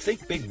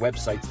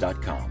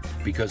 thinkbigwebsites.com,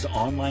 because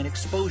online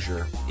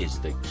exposure is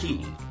the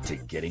key to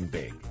getting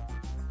big.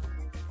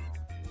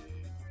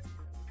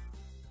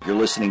 You're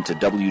listening to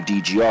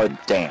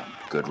WDGR Damn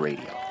Good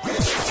Radio.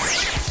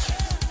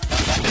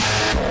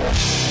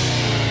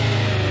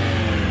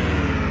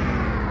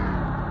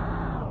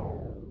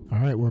 All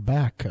right, we're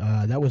back.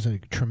 That was a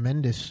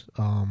tremendous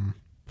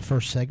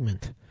first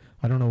segment.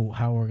 I don't know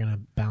how we're going to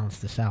balance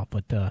this out,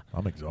 but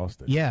I'm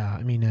exhausted. yeah,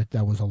 I mean,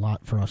 that was a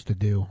lot for us to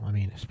do. I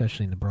mean,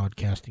 especially in the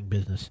broadcasting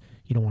business,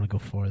 you don't want to go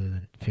farther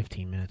than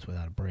 15 minutes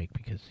without a break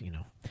because, you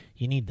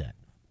need that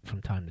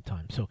from time to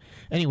time. So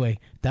anyway,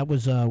 that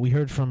was, we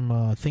heard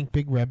from Think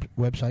Big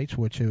Websites,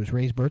 which it was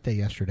Ray's birthday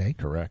yesterday.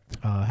 Correct.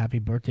 Happy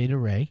birthday to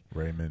Ray.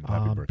 Raymond,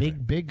 happy birthday.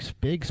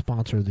 Big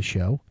sponsor of the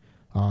show.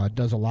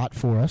 Does a lot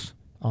for us.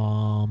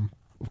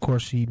 Of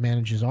course, he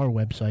manages our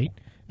website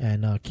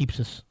and keeps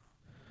us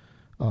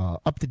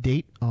up to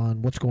date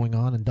on what's going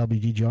on in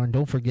WDGR. And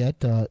don't forget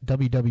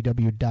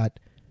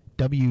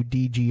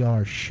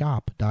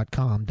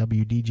www.wdgrshop.com,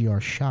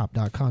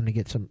 wdgrshop.com to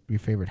get some of your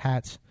favorite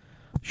hats,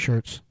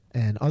 shirts,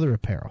 and other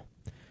apparel.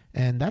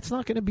 And that's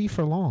not going to be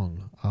for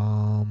long.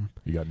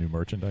 You got new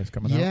merchandise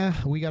coming out? Yeah,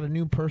 we got a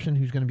new person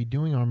who's going to be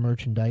doing our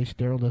merchandise.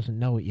 Daryl doesn't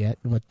know it yet,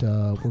 but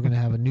we're going to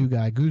have a new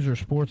guy. Goozer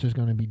Sports is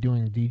going to be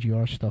doing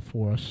DGR stuff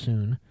for us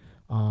soon.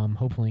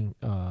 Hopefully,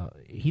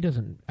 he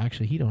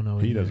don't know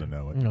it. He either. doesn't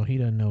know it. No, he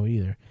doesn't know it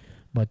either.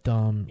 But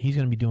he's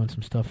going to be doing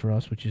some stuff for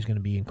us, which is going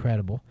to be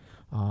incredible.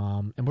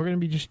 And we're going to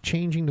be just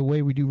changing the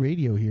way we do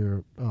radio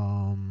here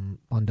on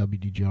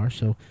WDGR.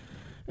 So,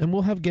 and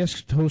we'll have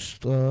guest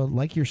hosts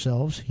like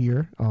yourselves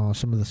here,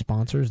 some of the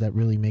sponsors that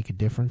really make a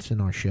difference in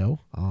our show.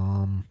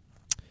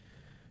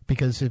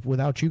 Because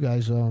without you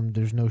guys,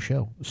 there's no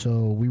show.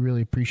 So we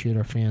really appreciate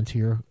our fans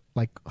here,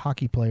 like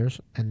hockey players,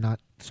 and not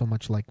so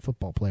much like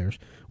football players.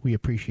 We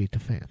appreciate the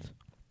fans.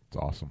 It's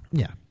awesome.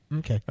 Yeah.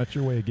 Okay. That's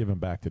your way of giving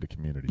back to the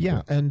community.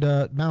 Yeah. too.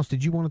 And Mouse,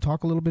 did you want to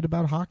talk a little bit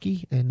about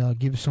hockey and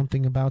give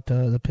something about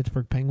the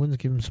Pittsburgh Penguins?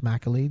 Give them some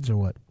accolades or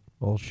what?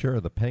 Well, sure.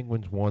 The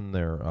Penguins won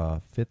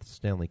their fifth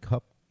Stanley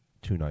Cup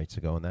 2 nights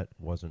ago, and that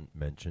wasn't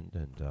mentioned.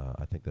 And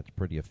I think that's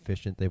pretty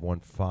efficient. They've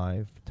won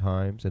 5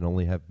 times and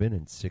only have been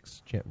in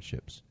 6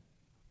 championships.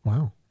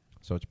 Wow.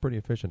 So it's pretty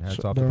efficient. Hats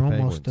So off to the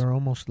Penguins. they're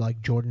almost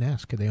like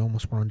Jordan-esque. They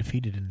almost were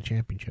undefeated in the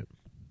championship.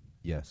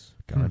 Yes.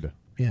 Kinda.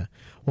 Yeah.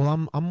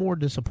 Well, I'm more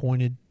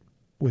disappointed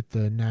with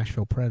the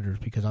Nashville Predators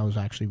because I was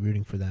actually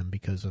rooting for them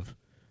because of,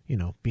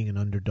 being an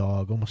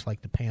underdog, almost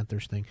like the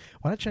Panthers thing.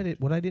 What I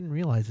didn't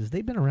realize is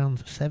they've been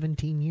around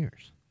 17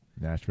 years.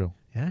 Nashville.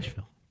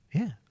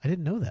 Yeah, I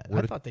didn't know that. What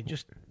I did- thought they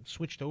just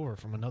switched over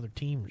from another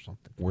team or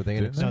something. Were they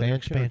an Didn't they? No, they're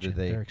expansion, or expansion. did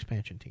they They're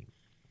expansion team.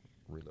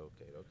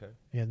 relocate? Okay.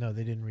 Yeah, no,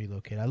 they didn't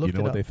relocate. I You looked know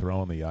it what up. they throw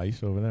on the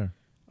ice over there?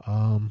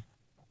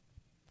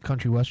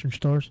 Country Western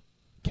Stars.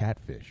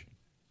 Catfish.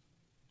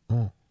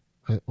 Oh,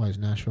 why is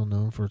Nashville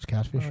known for its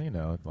catfish?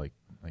 Well, like,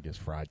 I guess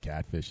fried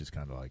catfish is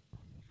kind of like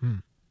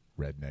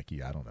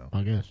rednecky. I don't know.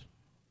 I guess.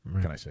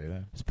 Right. Can I say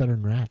that? It's better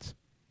than rats.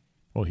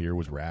 Well, here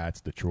was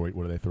rats. Detroit,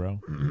 what do they throw?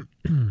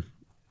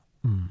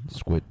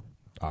 Squid.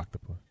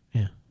 Octopus.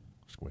 Yeah,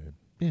 Squid.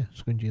 yeah,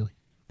 Squinjili.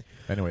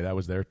 Anyway, that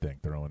was their thing,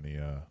 throwing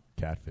the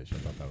catfish. I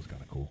thought that was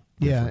kind of cool.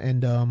 Yeah,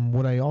 and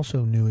what I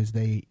also knew is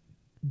they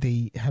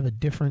have a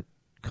different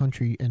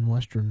country and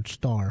western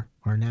star,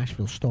 or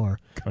Nashville star.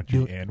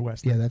 Country and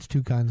western? Yeah, that's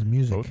two kinds of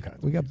music. Both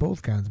kinds we got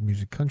both kinds of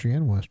music, country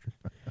and western.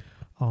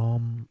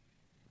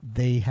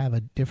 They have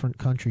a different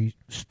country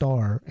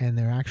star, and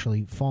they're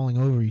actually falling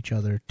over each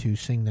other to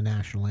sing the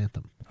national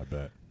anthem. I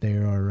bet. They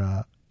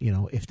are,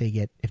 if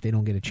they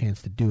don't get a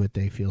chance to do it,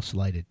 they feel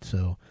slighted.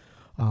 So,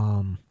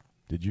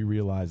 did you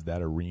realize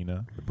that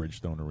arena, the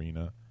Bridgestone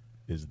Arena,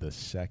 is the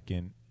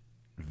second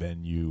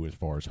venue as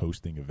far as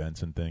hosting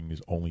events and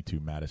things, only to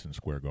Madison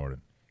Square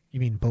Garden? You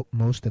mean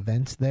most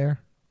events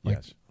there?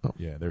 Yes.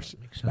 Yeah, there's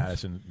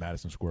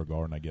Madison Square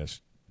Garden, I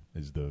guess,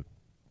 has the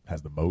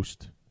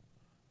most.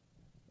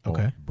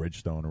 Okay.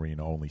 Bridgestone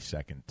Arena only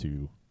second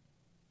to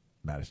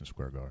Madison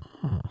Square Garden.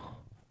 Huh.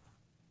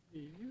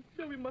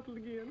 Show me muscle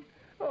again.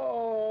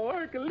 Oh,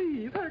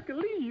 Hercules.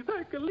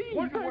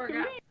 Work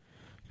out.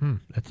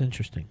 That's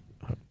interesting.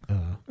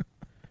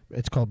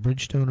 It's called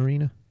Bridgestone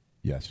Arena?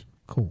 Yes.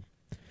 Cool.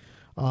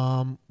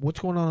 What's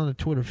going on the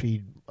Twitter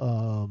feed,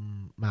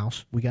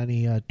 Mouse? We got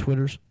any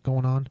Twitters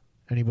going on?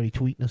 Anybody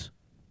tweeting us?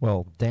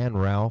 Well, Dan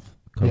Ralph,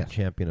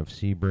 co-champion of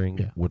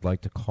Sebring, would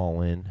like to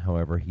call in.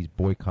 However, he's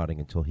boycotting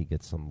until he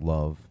gets some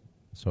love.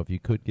 So if you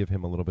could give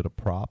him a little bit of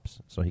props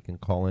so he can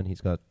call in.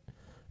 He's got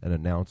an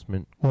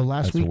announcement. Well,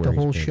 last week the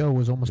whole show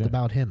was almost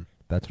about him.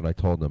 That's what I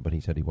told him, but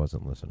he said he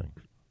wasn't listening.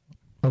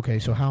 Okay,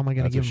 so how am I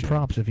going to give him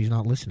props if he's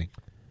not listening?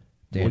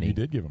 Danny, well, you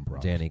did give him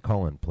props. Danny,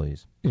 call in,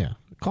 please. Yeah,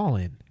 call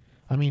in.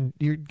 I mean,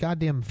 you're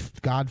goddamn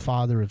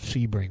godfather of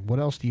Sebring. What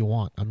else do you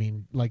want? I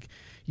mean, like,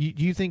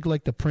 you think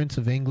like the Prince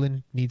of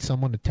England needs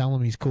someone to tell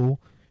him he's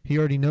cool? He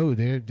already knows.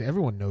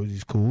 Everyone knows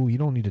he's cool. You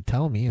don't need to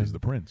tell me. He's the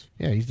prince.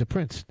 Yeah, he's the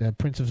prince. The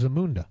Prince of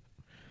Zamunda,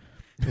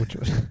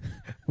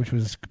 which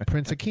was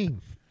Prince Akeem.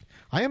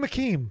 I am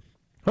Akeem,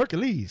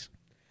 Hercules.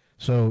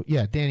 So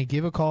yeah, Danny,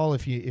 give a call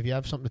if you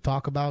have something to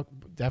talk about.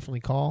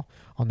 Definitely call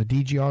on the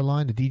DGR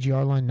line. The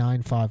DGR line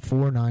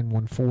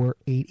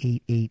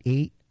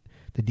 954-914-8888.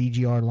 The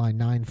DGR line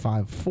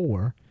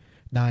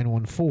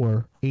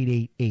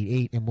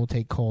 954-914-8888, and we'll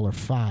take caller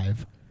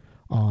 5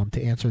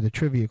 to answer the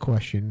trivia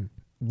question.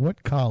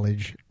 What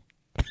college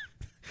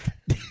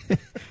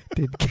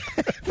did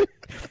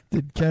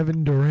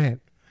Kevin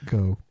Durant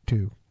go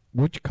to?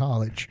 Which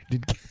college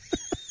did? In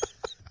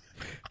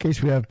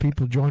case we have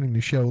people joining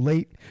the show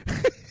late.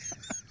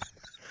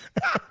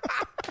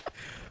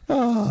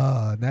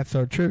 That's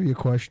our trivia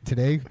question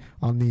today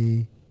on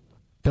the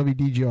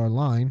WDGR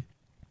line.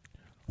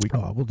 We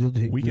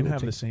can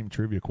have the same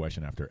trivia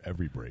question after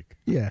every break.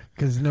 Yeah,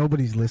 because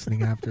nobody's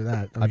listening after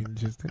that. I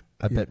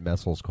bet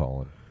Messel's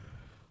calling.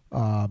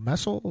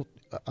 Messel,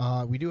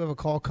 we do have a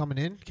call coming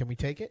in. Can we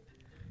take it?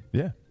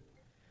 Yeah.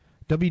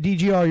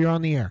 WDGR, you're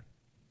on the air.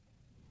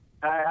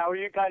 Hi, how are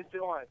you guys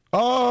doing?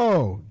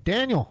 Oh,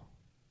 Daniel.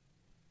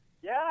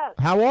 Yes.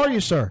 How are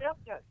you, sir?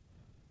 Yes.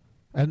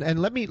 And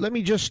let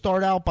me just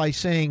start out by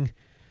saying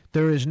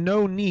there is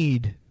no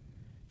need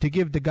to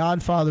give the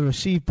Godfather of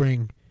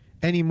Sebring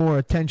any more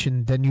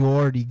attention than you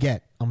already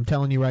get. I'm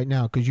telling you right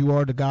now, because you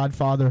are the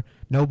Godfather.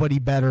 Nobody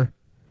better.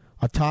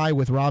 A tie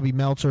with Robbie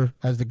Meltzer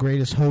as the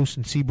greatest host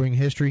in Sebring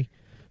history.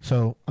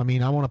 So, I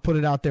mean, I want to put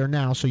it out there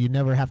now so you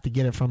never have to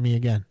get it from me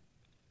again.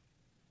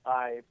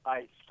 I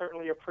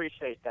certainly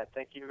appreciate that.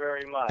 Thank you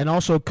very much. And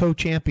also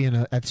co-champion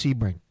at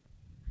Sebring.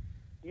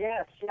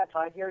 Yes,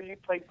 I hear you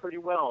played pretty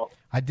well.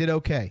 I did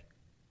okay.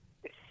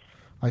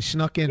 I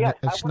snuck in. Yes,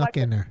 I snuck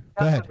in there.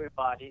 Go Tell ahead.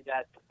 everybody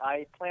that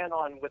I plan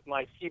on, with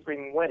my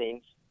Sebring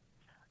winnings,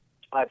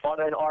 I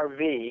bought an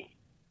RV,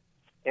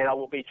 and I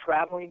will be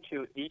traveling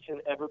to each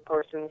and every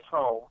person's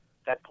home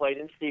that played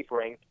in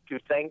Sebring to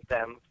thank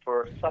them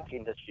for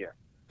sucking this year.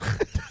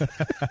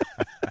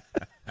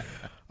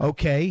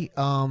 Okay.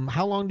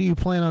 How long do you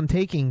plan on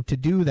taking to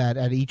do that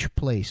at each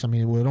place? I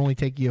mean, will it only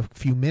take you a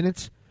few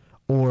minutes,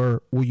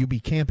 or will you be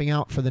camping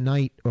out for the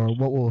night, or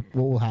what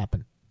will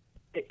happen?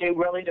 It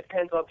really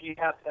depends on if you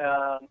have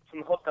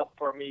some hookup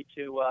for me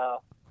to.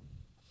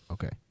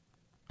 Okay,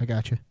 I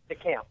got you. To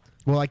camp.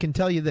 Well, I can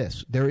tell you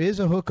this: there is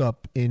a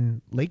hookup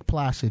in Lake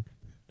Placid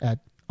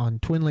on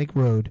Twin Lake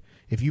Road.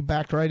 If you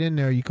backed right in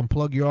there, you can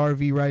plug your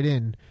RV right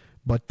in.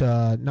 But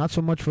not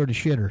so much for the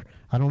shitter.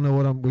 I don't know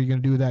what you're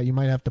going to do with that. You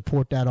might have to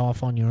port that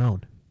off on your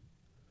own.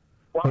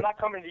 Well, I'm not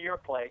coming to your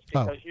place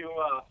because you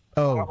are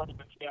like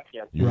a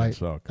champion. You right.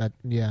 suck.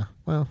 Yeah.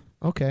 Well,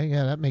 okay.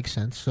 Yeah, that makes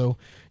sense. So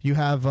you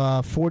have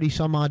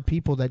 40-some-odd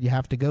people that you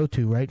have to go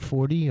to, right?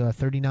 40,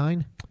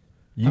 39?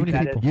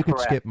 You could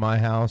skip my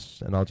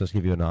house, and I'll just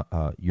give you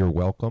you're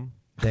welcome,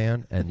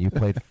 Dan, and you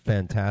played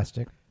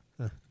fantastic.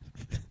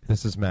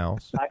 This is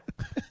Mouse.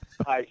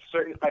 I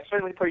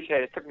certainly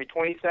appreciate it. It took me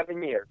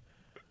 27 years.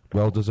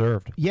 Well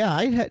deserved. Yeah,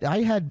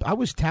 I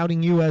was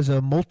touting you as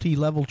a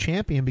multi-level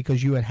champion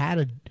because you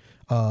had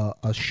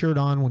a shirt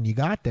on when you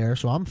got there.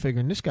 So I'm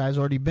figuring this guy's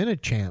already been a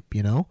champ,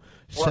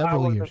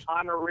 several years. I was an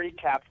honorary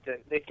captain.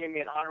 They gave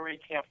me an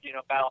honorary champion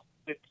about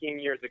 15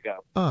 years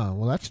ago. Oh,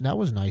 well, that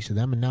was nice of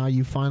them. And now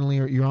you finally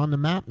you're on the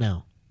map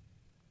now.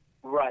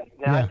 Right.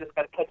 Now Yeah. I just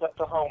got to catch up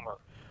to Homer.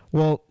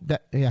 Well,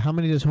 how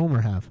many does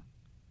Homer have?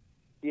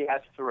 He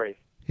has 3.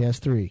 He has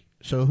 3.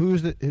 So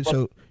who's the? Well,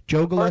 so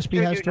Joe Gillespie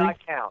has do 3.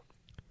 not count.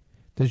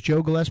 Does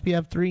Joe Gillespie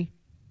have 3?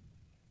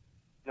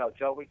 No,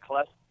 Joey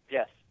Gillespie.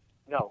 Yes.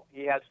 No,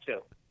 he has 2.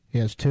 He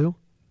has 2.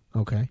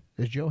 Okay.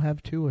 Does Joe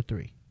have 2 or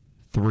 3?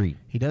 3.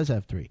 He does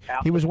have 3.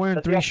 He was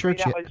wearing 3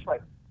 shirts.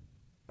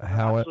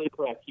 Absolutely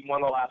correct. He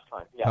won the last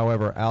time. Yeah.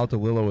 However, Al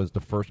DeLillo is the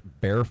first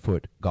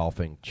barefoot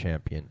golfing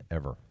champion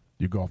ever.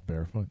 You golf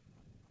barefoot?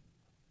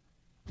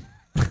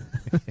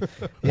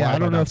 Yeah, I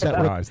don't know if that.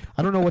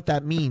 I don't know what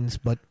that means,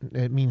 but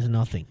it means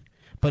nothing.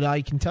 But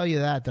I can tell you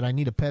that I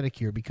need a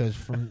pedicure because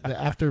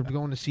after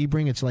going to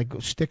Sebring, it's like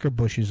sticker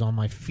bushes on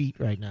my feet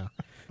right now.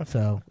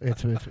 So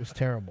it's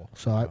terrible.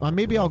 So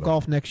maybe I'll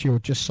golf next year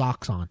with just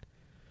socks on,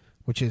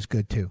 which is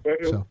good too.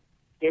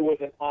 It was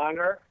an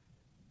honor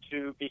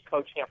to be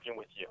co-champion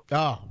with you.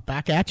 Oh,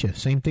 back at you.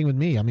 Same thing with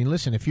me. I mean,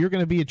 listen, if you're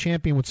going to be a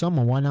champion with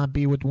someone, why not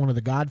be with one of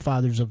the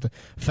godfathers of the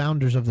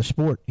founders of the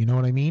sport? You know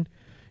what I mean?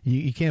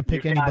 You can't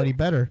pick anybody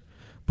better.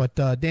 But,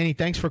 Danny,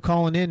 thanks for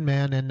calling in,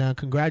 man, and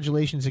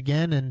congratulations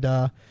again.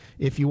 And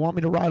if you want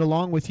me to ride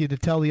along with you to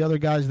tell the other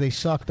guys they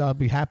sucked, I'll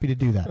be happy to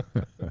do that.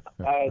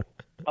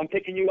 I'm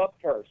picking you up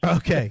first.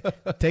 Okay.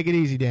 Take it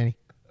easy, Danny.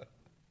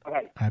 All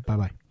right. All right,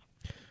 bye-bye.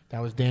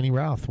 That was Danny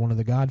Routh, one of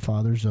the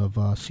godfathers of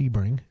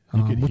Sebring.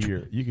 You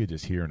could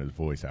just hear in his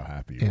voice how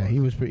happy he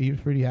was. he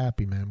was pretty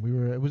happy, man.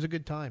 It was a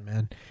good time,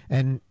 man.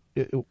 And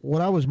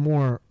what I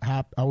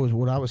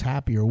was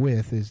happier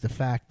with is the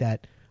fact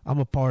that I'm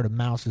a part of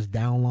Mouse's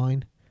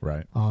downline.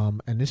 Right.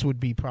 And this would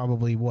be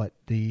probably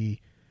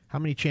how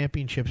many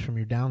championships from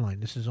your downline?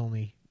 This is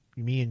only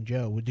me and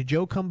Joe. Did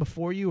Joe come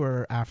before you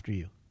or after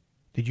you?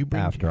 Did you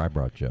bring After I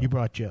brought Joe. You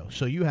brought Joe.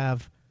 So you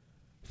have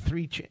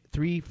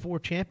 4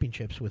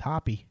 championships with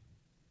Hoppy.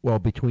 Well,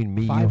 between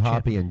me, you,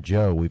 Hoppy, and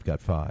Joe, we've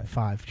got 5.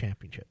 5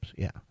 championships,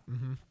 yeah.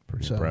 Mm-hmm.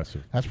 Pretty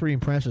impressive. That's pretty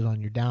impressive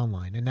on your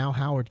downline. And now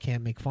Howard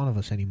can't make fun of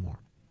us anymore.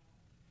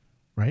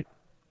 Right?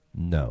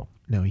 No.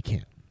 No, he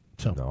can't.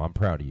 So no, I'm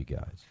proud of you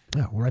guys.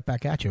 Yeah, we're right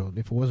back at you.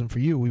 If it wasn't for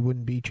you, we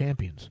wouldn't be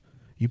champions.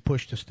 You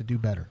pushed us to do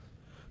better.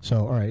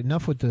 So, all right,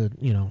 enough with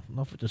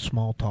the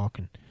small talk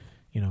and,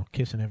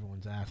 kissing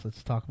everyone's ass.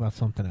 Let's talk about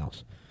something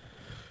else.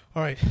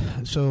 All right,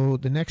 so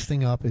the next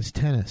thing up is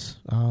tennis.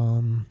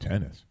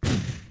 Tennis?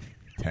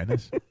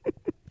 Tennis?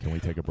 Can we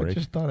take a break? I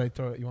just thought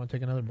you want to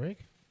take another break?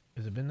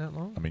 Has it been that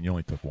long? I mean, you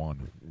only took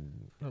one.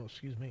 Oh,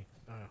 excuse me.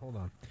 All right, hold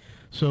on.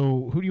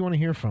 So who do you want to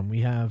hear from?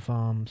 We have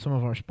some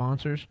of our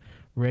sponsors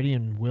ready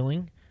and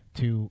willing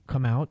to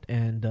come out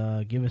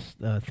and give us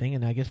a thing.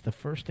 And I guess the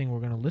first thing we're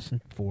going to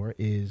listen for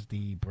is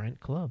the Brent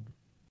Club.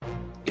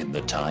 In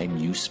the time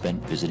you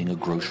spent visiting a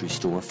grocery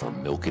store for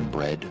milk and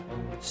bread,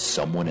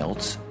 someone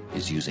else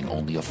is using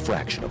only a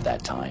fraction of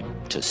that time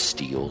to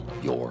steal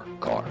your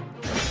car.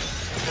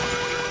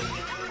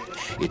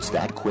 It's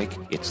that quick,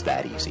 it's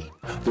that easy.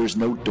 There's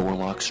no door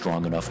lock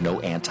strong enough, no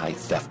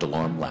anti-theft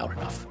alarm loud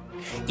enough.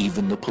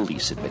 Even the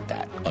police admit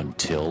that,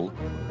 until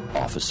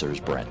Officers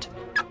Brent.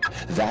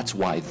 That's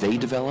why they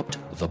developed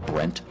the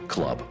Brent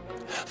Club.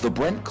 The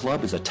Brent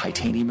Club is a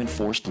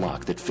titanium-enforced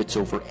lock that fits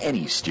over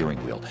any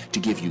steering wheel to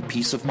give you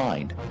peace of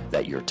mind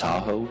that your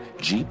Tahoe,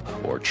 Jeep,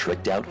 or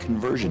tricked-out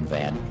conversion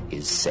van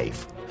is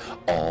safe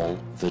all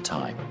the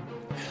time.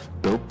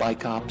 Built by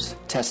cops,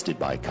 tested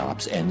by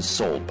cops, and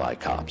sold by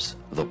cops.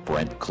 The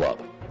Brent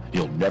Club.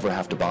 You'll never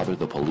have to bother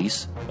the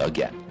police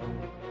again.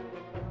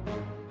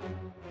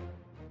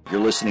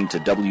 You're listening to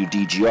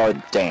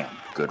WDGR Damn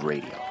Good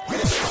Radio.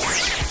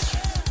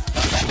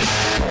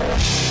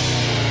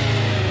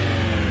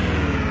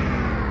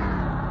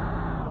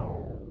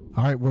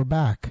 All right, we're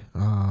back.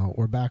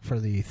 We're back for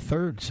the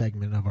third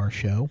segment of our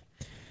show.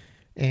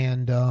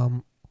 And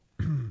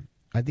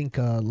I think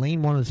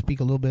Lane wanted to speak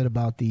a little bit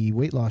about the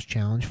weight loss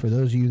challenge. For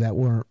those of you that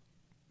were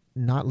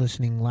not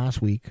listening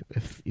last week,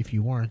 if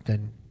you weren't,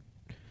 then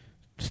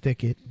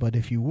stick it. But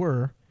if you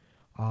were,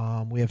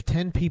 we have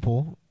 10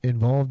 people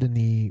involved in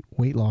the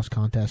weight loss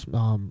contest.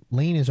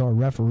 Lane is our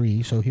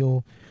referee, so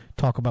he'll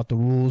talk about the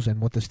rules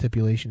and what the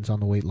stipulations on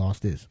the weight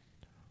loss is.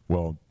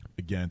 Well,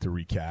 again, to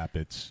recap,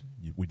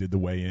 we did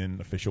the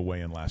official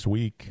weigh-in last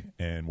week,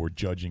 and we're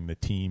judging the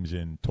teams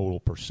in total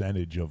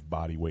percentage of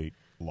body weight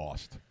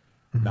lost.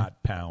 Mm-hmm.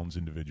 Not pounds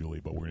individually,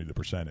 but we're going to do the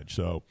percentage.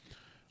 So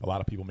a lot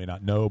of people may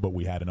not know, but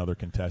we had another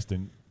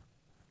contestant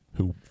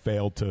who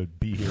failed to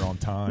be here on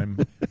time.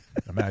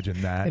 Imagine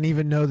that. And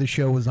even know the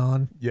show was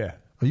on? Yeah.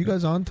 Are you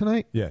guys on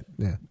tonight? Yeah.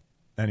 Yeah.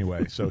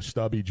 Anyway, so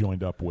Stubby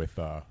joined up with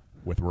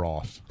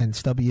Ross. And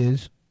Stubby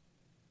is?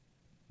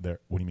 What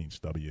do you mean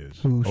Stubby is?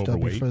 Who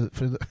Overweight? Stubby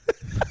for the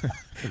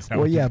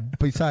well, yeah,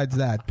 besides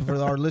that, for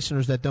our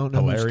listeners that don't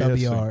know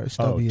Hilarious who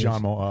Stubby is.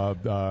 John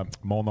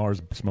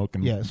Molnar's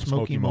smoking. Yeah,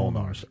 Smokey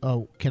Molnar's.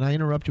 Oh, can I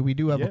interrupt you? We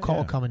do have a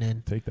call coming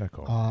in. Take that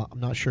call. I'm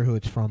not sure who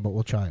it's from, but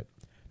we'll try it.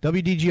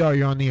 WDGR,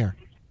 you're on the air.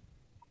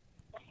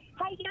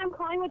 Hi, I'm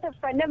calling with a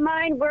friend of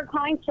mine. We're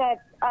calling to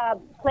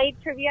play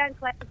trivia and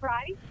collect a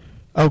prize.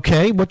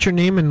 Okay, what's your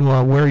name and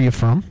where are you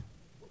from?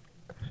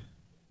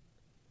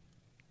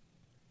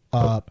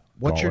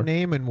 What's your Caller.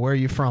 name and where are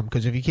you from?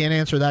 Because if you can't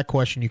answer that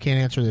question, you can't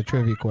answer the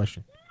trivia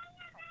question.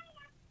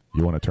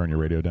 You want to turn your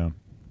radio down?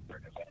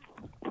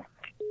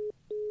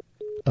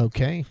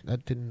 Okay,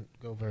 that didn't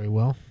go very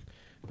well.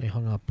 They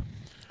hung up.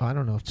 I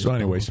don't know if. So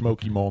anyway,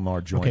 Smokey Molnar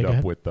joined Okay, go up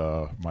ahead. with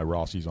my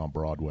Rossies on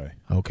Broadway.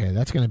 Okay,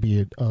 that's going to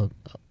be a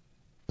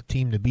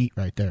team to beat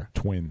right there.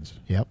 Twins.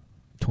 Yep,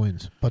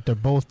 twins. But they're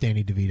both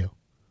Danny DeVito.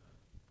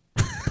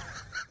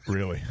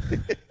 Really?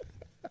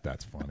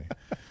 That's funny.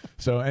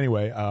 So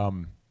anyway,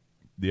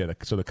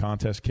 so the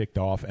contest kicked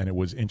off, and it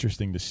was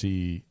interesting to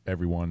see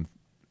everyone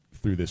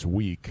through this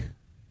week.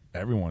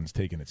 Everyone's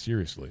taking it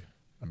seriously.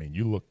 I mean,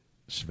 you look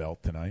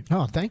svelte tonight.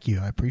 Oh, thank you.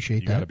 I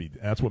appreciate You that. got to be.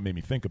 That's what made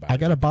me think about I it.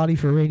 got a body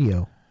for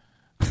radio.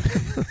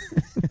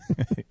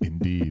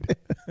 Indeed.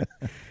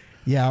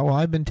 Yeah, well,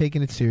 I've been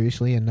taking it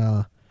seriously, and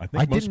I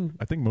I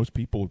think most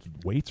people's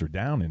weights are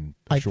down in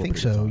a I short think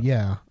period of so. time.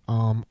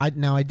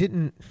 Yeah. I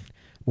didn't.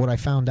 What I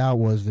found out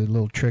was the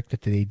little trick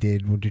that they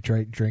did when to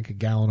drink a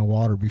gallon of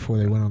water before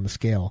they went on the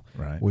scale,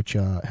 Right. which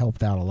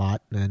helped out a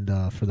lot. And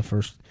for the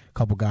first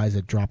couple guys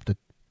that dropped a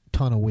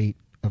ton of weight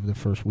of the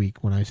first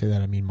week, when I say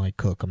that I mean Mike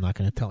Cook. I'm not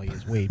going to tell you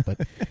his weight, but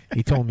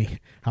he told me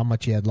how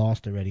much he had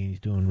lost already, and he's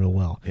doing real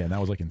well. Yeah, and that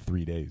was like in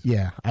 3 days.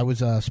 Yeah, I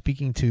was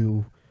speaking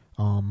to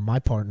my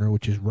partner,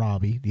 which is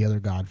Robbie, the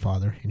other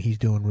Godfather, and he's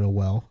doing real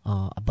well.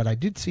 But I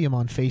did see him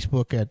on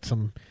Facebook at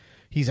some.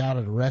 He's out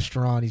at a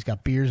restaurant. He's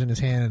got beers in his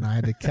hand, and I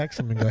had to text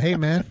him and go, "Hey,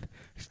 man,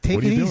 take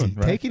What it are you easy. doing,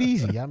 right? Take it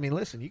easy. I mean,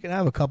 listen, you can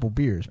have a couple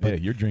beers, Yeah,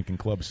 but you're drinking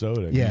club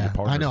soda. yeah, Your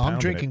partner's I know. I'm pounding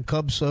drinking it.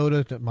 Cub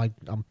soda.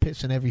 I'm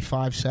pissing every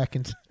 5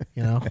 seconds.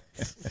 You know,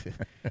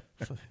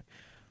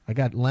 I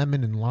got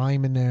lemon and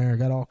lime in there. I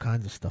got all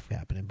kinds of stuff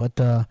happening, but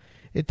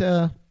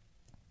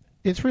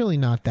it's really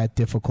not that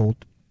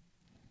difficult.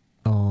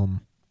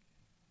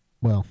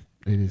 Well,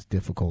 it is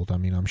difficult. I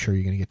mean, I'm sure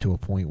you're going to get to a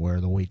point where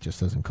the weight just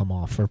doesn't come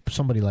off. For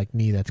somebody like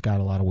me that's got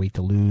a lot of weight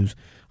to lose,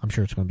 I'm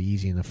sure it's going to be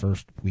easy in the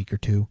first week or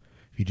two.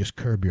 If you just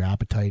curb your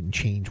appetite and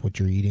change what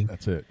you're eating.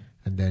 That's it.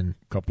 And then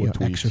Couple of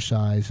tweaks.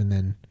 exercise, and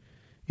then,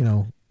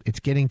 it's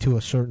getting to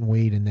a certain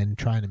weight and then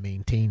trying to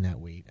maintain that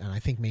weight. And I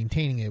think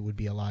maintaining it would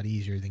be a lot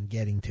easier than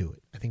getting to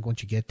it. I think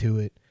once you get to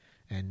it,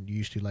 and you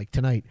used to, like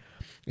tonight,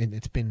 and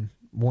it's been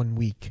 1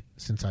 week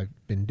since I've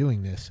been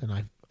doing this, and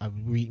I've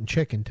eaten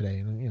chicken today,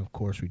 and of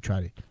course we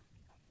try to.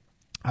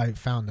 I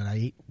found that I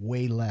ate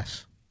way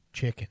less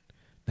chicken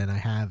than I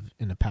have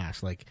in the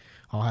past. Like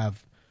I'll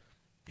have,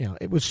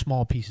 it was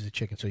small pieces of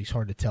chicken, so it's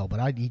hard to tell. But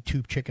I'd eat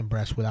 2 chicken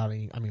breasts without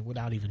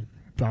even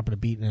dropping a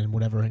beat, and then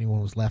whatever anyone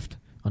was left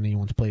on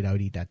anyone's plate, I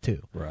would eat that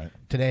too. Right.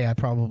 Today I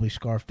probably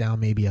scarfed down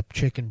maybe a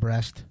chicken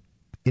breast,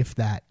 if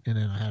that, and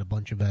then I had a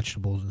bunch of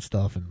vegetables and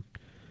stuff, and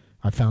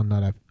I found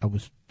that I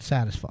was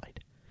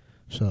satisfied.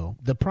 So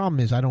the problem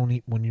is I don't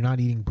eat when you're not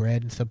eating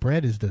bread and stuff.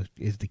 Bread is the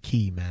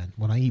key, man.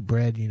 When I eat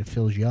bread, it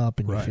fills you up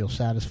and you Right. feel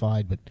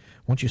satisfied. But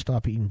once you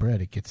stop eating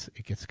bread, it gets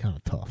kind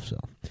of tough. So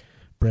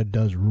bread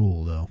does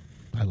rule, though.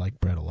 I like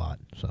bread a lot.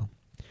 So,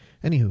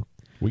 anywho,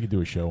 We could do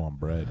a show on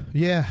bread.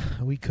 yeah,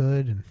 we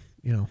could,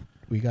 and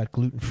we got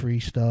gluten-free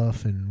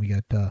stuff, and we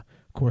got of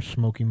course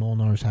Smokey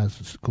Molnar's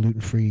has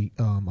gluten-free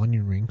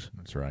onion rings.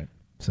 That's right.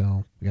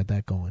 So we got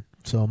that going.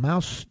 So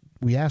Mouse,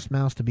 we asked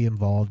Mouse to be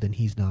involved, and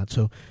he's not.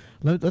 So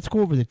let's go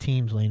over the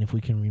teams, Lane, if we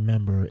can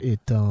remember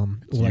it.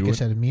 Like I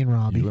said, me and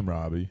Robbie, You and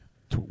Robbie.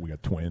 We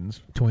got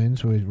twins.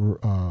 twins with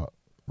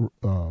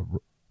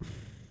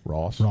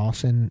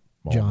Ross and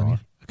Molnar. Johnny.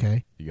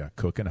 Okay, You got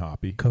Cook and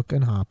Hoppy. Cook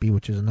and Hoppy,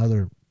 which is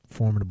another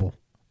formidable.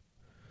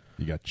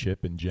 You got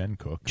Chip and Jen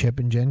Cook. Chip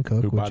and Jen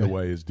Cook, Who, by which the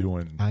way, is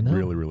doing I know,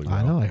 really, really well.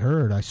 I know. I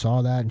heard. I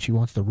saw that, and she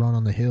wants to run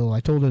on the hill. I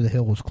told her the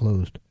hill was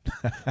closed.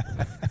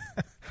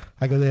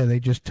 I go there. They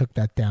just took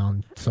that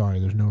down. Sorry,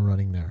 there's no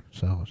running there.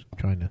 So I was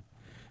trying to.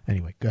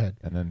 Anyway, go ahead.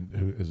 And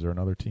then, is there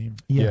another team?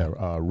 Yeah.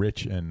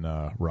 Rich and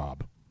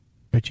Rob.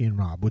 Richie and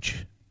Rob,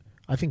 which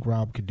I think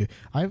Rob could do.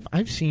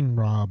 I've seen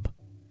Rob.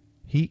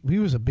 He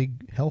was a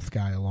big health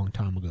guy a long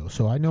time ago,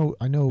 so I know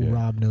Yeah.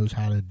 Rob knows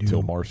how to do.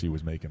 Till Marcy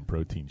was making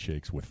protein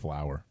shakes with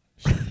flour.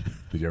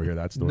 Did you ever hear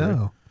that story?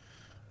 No.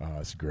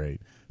 It's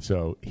great.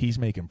 So he's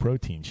making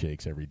protein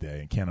shakes every day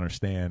and can't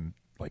understand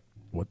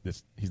what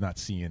this. He's not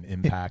seeing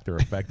impact or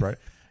effect. Right?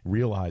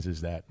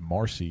 Realizes that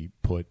Marcy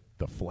put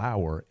the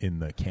flour in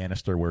the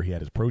canister where he had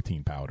his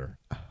protein powder,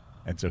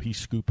 and so he's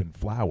scooping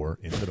flour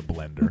into the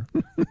blender.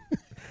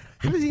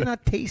 How does he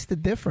not taste the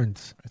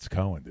difference? It's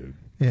Cohen, dude.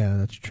 Yeah,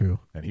 that's true.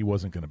 And he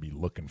wasn't going to be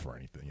looking for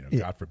anything.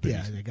 God forbid.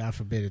 Yeah, he God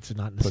forbid it's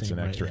not in the puts same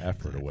an extra right.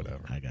 effort Exactly. or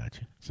whatever. I got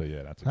you. So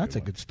yeah, that's a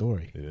one. good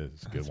story. It is.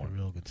 It's a That's good one. a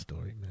real good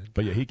story, man.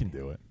 But yeah, he can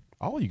do it.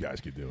 All you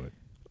guys could do it.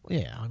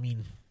 Yeah, I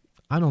mean,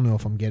 I don't know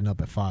if I'm getting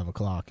up at 5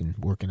 o'clock and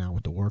working out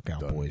with the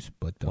workout Doesn't- boys,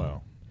 but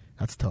Well,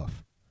 that's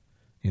tough.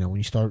 When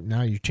you start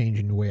now, you're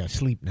changing the way I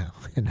sleep now,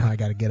 and now I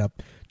got to get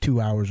up 2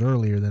 hours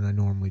earlier than I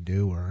normally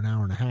do, or an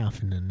hour and a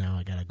half, and then now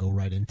I got to go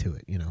right into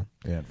it. yeah.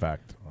 In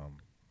fact, I'm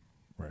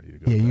ready to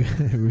go.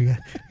 Yeah, we got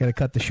to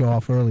cut the show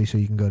off early so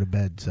you can go to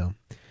bed. So,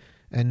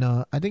 and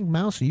I think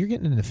Mousy, you're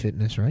getting into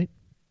fitness, right?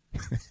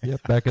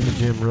 Yep, back in the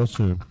gym real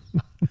soon.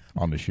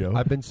 On the show.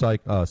 I've been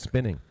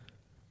spinning.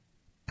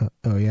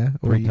 Oh, yeah?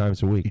 Or 3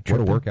 times a week. What a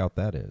tripping? workout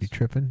that is. You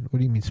tripping? What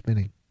do you mean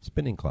spinning?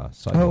 Spinning class.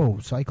 Cycle. Oh,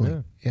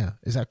 cycling. Yeah.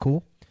 Is that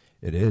cool?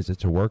 It is.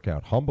 It's a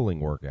workout. Humbling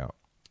workout.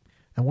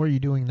 And where are you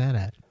doing that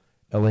at?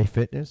 LA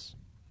Fitness.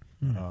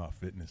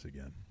 Fitness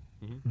again.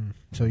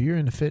 So you're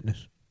into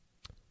fitness.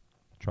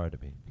 Try to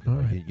be. All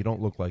right. You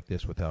don't look like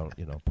this without,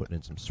 putting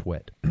in some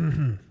sweat.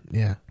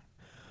 Yeah.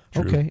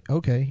 True.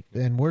 Okay.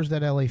 And where's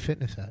that LA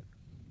Fitness at?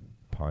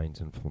 Pines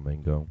and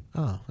Flamingo.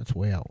 Oh, that's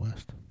way out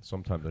west.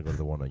 Sometimes I go to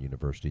the one on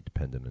University,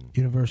 depending on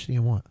University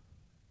and what?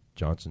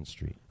 Johnson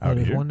Street. Out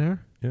there's here? one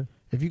there? Yeah.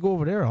 If you go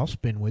over there, I'll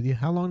spin with you.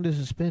 How long does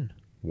it spin?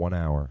 1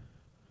 hour.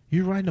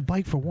 You're riding a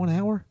bike for 1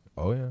 hour?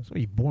 Oh, yeah.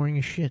 That's boring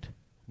as shit.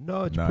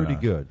 No, it's No, pretty no.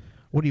 good.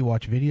 What do you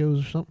watch,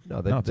 videos or something?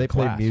 No, No, it's they a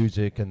play class.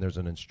 music, and there's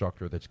an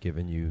instructor that's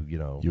giving you,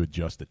 You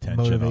adjust the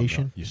tension.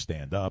 Motivation? You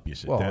stand up. You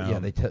sit well, down. yeah,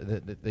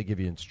 they give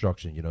you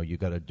instruction. You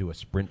got to do a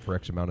sprint for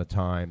X amount of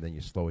time, then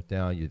you slow it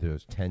down. You do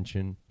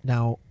tension.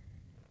 Now,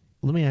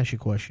 let me ask you a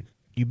question.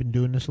 You've been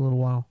doing this a little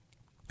while?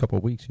 A couple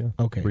of weeks, yeah.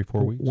 Okay.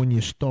 3-4 weeks. When you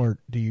start,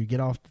 do you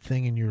get off the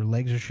thing and your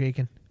legs are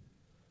shaking?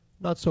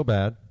 Not so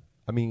bad.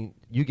 I mean,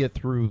 you get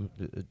through,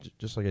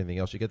 just like anything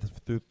else, you get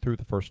through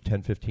the first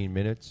 10, 15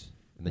 minutes,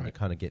 and then you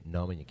kind of get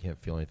numb and you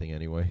can't feel anything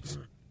anyways.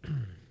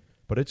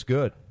 But it's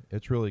good.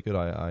 It's really good.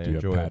 I Do you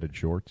enjoy have it. padded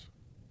shorts?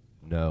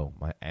 No,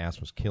 my ass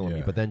was killing me.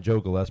 Yeah. But then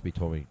Joe Gillespie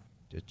told me,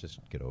 just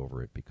get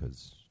over it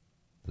because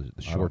the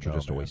shorts are know,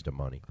 just a man. waste of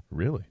money.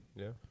 Really?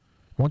 Yeah.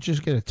 Why don't you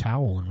just get a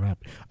towel and wrap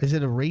it? Is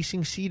it a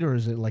racing seat or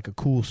is it like a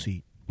cool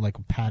seat, like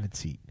a padded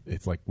seat?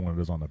 It's like one of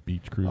those on a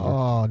beach cruiser.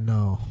 Oh,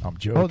 no. I'm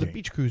joking. Oh, the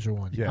beach cruiser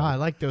one. Yeah. I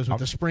like those with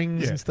the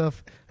springs yeah. and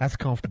stuff. That's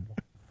comfortable.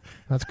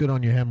 That's good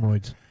on your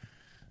hemorrhoids.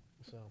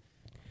 So,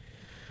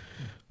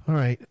 all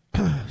right.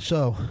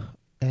 So,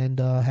 and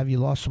have you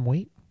lost some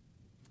weight?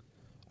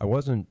 I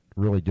wasn't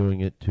really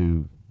doing it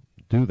to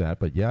do that,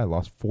 but yeah, I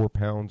lost 4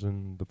 pounds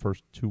in the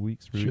first 2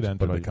 weeks. 3 Should weeks,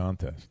 enter but the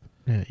contest.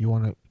 Yeah. You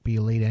want to be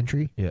a late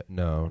entry? Yeah,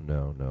 no.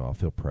 I'll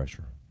feel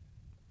pressure.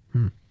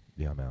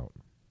 Yeah, I'm out.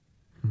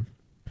 I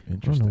don't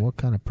Interesting. know what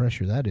kind of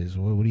pressure that is.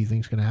 What do you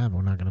think's going to happen?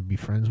 We're not going to be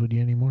friends with you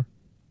anymore?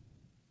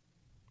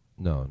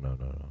 No.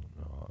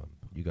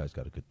 You guys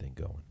got a good thing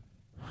going.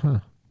 Huh.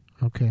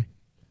 Okay.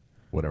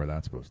 Whatever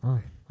that's supposed to Oh,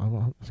 be. I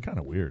won't. It's kind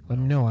of weird. Let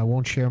though. me know. I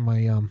won't share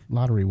my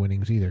lottery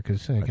winnings either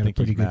because I got a think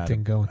pretty he's good mad-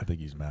 thing going. I think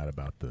he's mad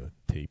about the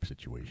tape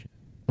situation.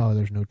 Oh,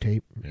 there's no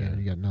tape. Yeah, Yeah.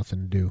 you got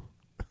nothing to do.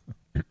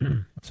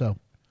 So,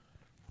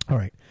 all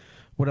right.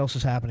 What else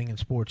is happening in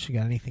sports? You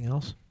got anything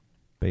else?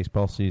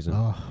 Baseball season.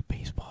 Oh,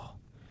 baseball.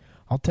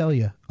 I'll tell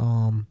you.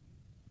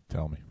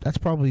 Tell me. That's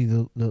probably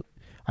the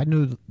I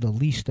know the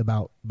least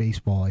about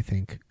baseball. I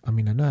think. I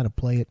mean, I know how to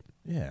play it.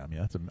 Yeah, I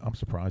mean, I'm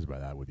surprised by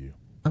that with you.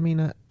 I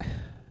mean,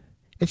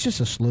 it's just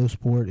a slow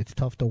sport. It's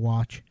tough to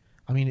watch.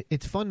 I mean,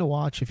 it's fun to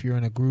watch if you're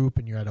in a group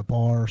and you're at a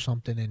bar or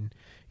something, and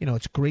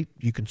it's great.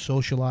 You can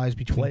socialize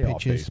between Playoff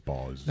pitches.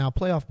 baseball is Now,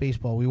 playoff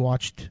baseball, we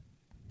watched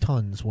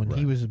tons when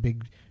he Right. was a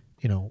big,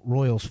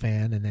 Royals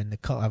fan, and then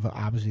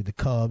obviously the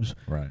Cubs.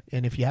 right.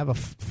 And if you have a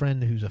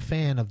friend who's a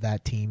fan of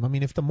that team, I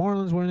mean, if the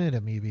Marlins were in it, I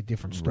mean, it'd be a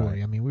different story.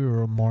 Right. I mean, we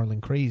were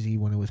Marlin crazy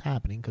when it was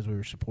happening because we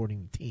were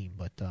supporting the team.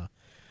 But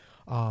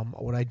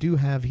what I do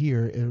have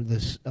here are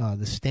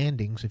the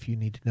standings, if you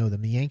need to know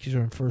them. The Yankees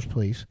are in first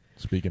place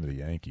Speaking of the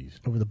Yankees,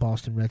 over the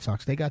Boston Red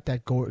Sox. They got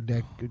that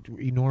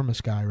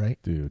enormous guy, right?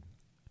 dude,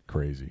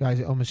 crazy.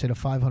 Guys almost hit a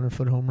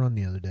 500-foot home run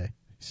the other day.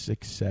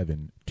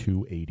 6'7",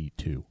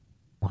 282.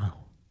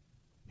 Wow.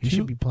 He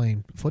should be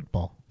playing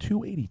football.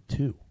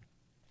 282.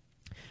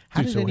 How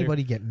Dude, did so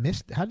anybody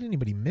How did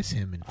anybody miss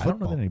him in I don't know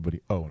football? that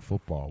anybody. Oh, in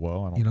football.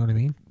 Well, I don't. You know what I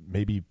mean?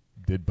 Maybe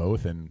did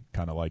both, and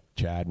kind of like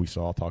Chad, we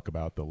saw talk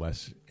about the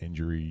less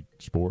injury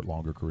sport,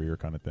 longer career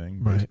kind of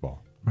thing. Right.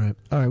 Baseball. Right.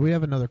 All right. We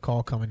have another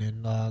call coming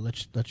in.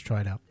 Let's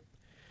try it out.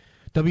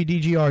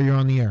 WDGR, you're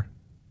on the air.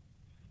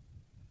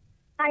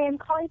 I am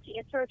calling to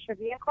answer a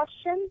trivia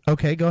question.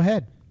 Okay, go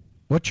ahead.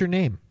 What's your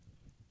name?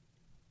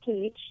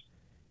 Paige.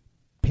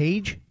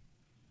 Paige?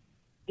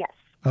 Yes.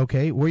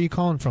 Okay. Where are you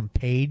calling from?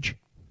 Paige?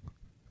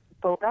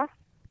 Boca.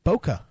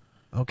 Boca.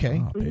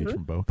 Okay. Oh, Paige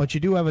from Boca. But you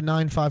do have a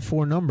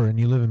 954 number, and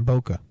you live in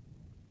Boca.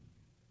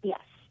 Yes,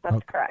 that's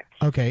correct.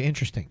 Okay,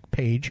 interesting.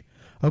 Paige.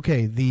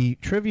 Okay, the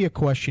trivia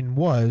question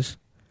was,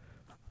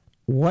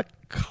 what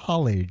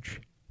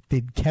college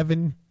did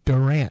Kevin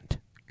Durant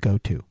go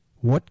to?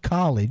 What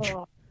college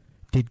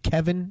did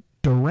Kevin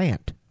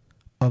Durant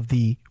of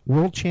the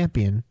world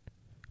champion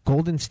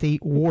Golden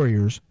State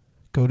Warriors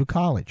go to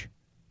college?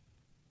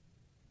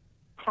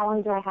 How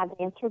long do I have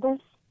to answer this?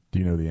 Do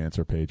you know the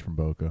answer, Paige from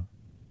Boca?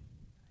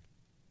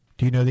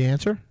 Do you know the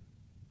answer?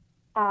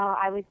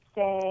 I would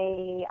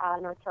say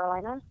North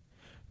Carolina.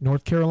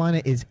 North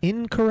Carolina is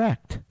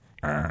incorrect.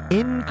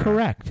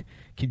 Incorrect.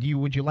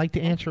 Would you like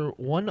to answer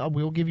one?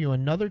 We'll give you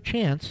another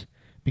chance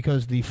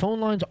because the phone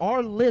lines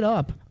are lit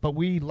up, but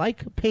we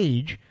like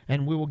Paige,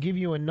 and we will give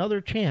you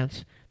another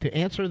chance to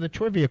answer the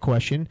trivia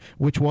question,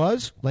 which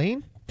was,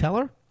 Lane, tell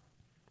her.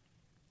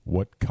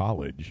 What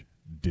college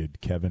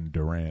did Kevin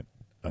Durant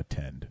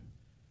attend?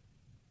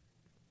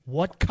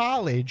 What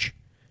college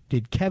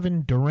did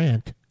Kevin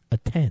Durant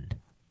attend?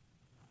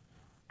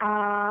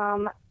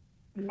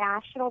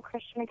 National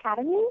Christian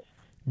Academy.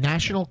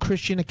 National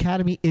Christian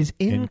Academy is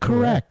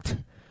incorrect.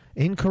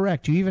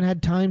 Incorrect. You even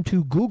had time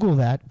to Google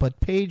that. But,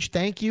 Paige,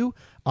 thank you.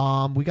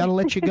 We got to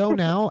let you go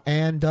now.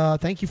 And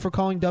thank you for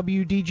calling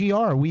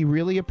WDGR. We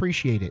really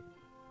appreciate it.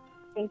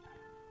 Thanks.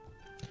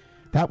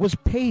 That was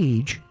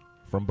Paige.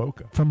 From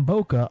Boca. From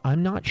Boca.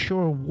 I'm not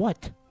sure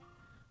what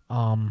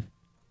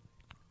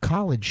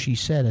college she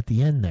said at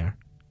the end there.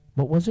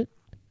 What was it?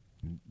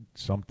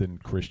 Something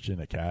Christian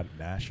Academy.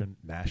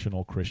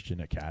 National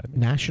Christian Academy.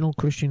 National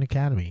Christian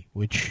Academy,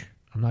 which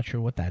I'm not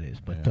sure what that is,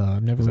 but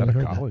I've never Is really that a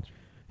heard college?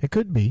 that. It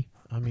could be.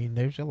 I mean,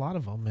 there's a lot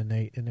of them, and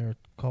they're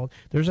called.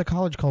 There's a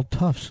college called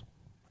Tufts.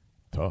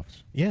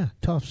 Tufts. Yeah,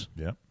 Tufts.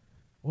 Yep.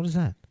 What is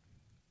that?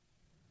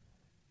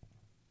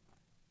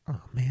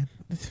 Oh man,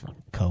 this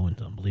fucking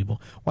Cohen's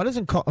unbelievable. Why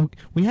doesn't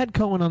we had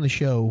Cohen on the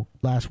show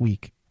last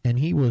week, and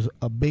he was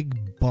a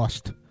big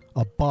bust.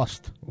 A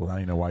bust. Well, now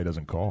you know why he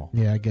doesn't call.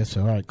 Yeah, I guess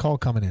so. All right, call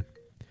coming in.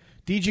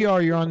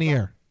 DGR, you're on the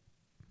air.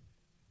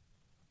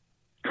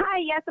 Hi,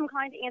 yes, I'm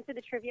calling to answer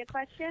the trivia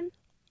question.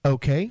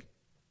 Okay.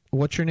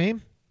 What's your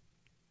name?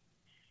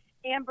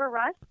 Amber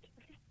Rust.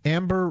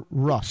 Amber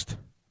Rust.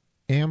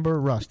 Amber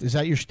Rust. Is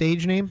that your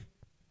stage name?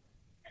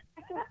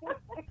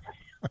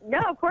 No,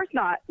 of course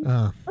not.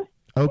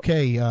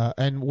 Okay.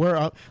 And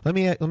where? Let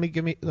me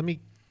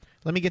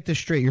get this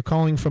straight. You're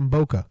calling from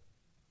Boca.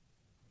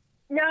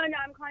 No, I'm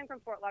calling from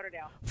Fort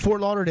Lauderdale.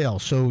 Fort Lauderdale.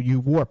 So you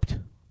warped.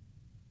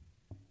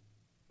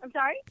 I'm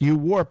sorry? You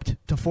warped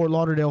to Fort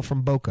Lauderdale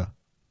from Boca.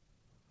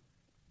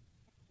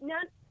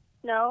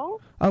 No.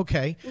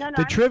 Okay. No,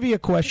 the trivia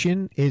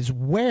question is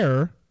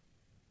where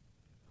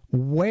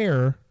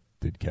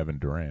did Kevin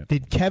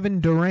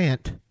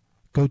Durant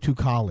go to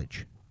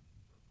college?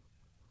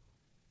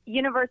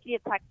 University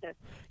of Texas.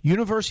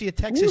 University of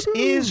Texas Woo-hoo!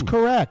 is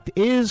correct.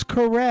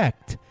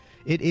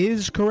 It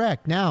is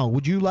correct. Now,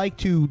 would you like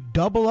to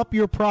double up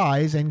your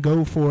prize and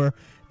go for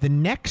the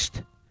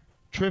next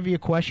trivia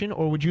question,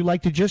 or would you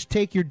like to just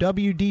take your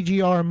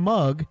WDGR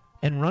mug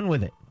and run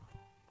with it?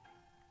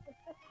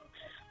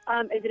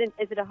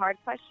 Is it a hard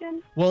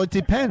question? Well, it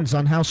depends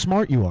on how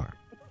smart you are.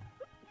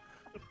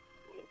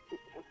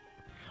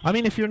 I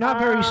mean, if you're not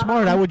very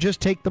smart, I would just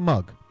take the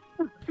mug.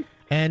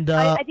 And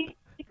I think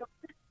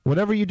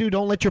whatever you do,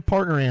 don't let your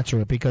partner answer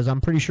it, because I'm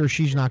pretty sure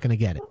she's not going to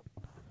get it.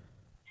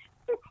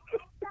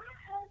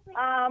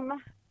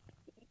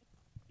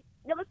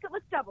 No,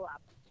 let's double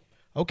up.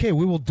 Okay,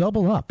 we will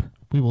double up.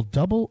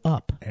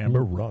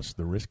 Amber Rust,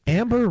 the risk.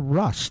 Amber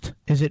Rust.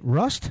 Is it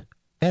Rust?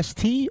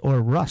 S-T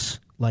or Russ?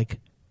 Like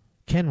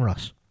Ken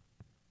Russ.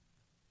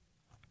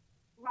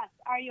 Rust.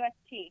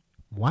 R-U-S-T.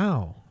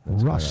 Wow.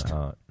 That's Rust.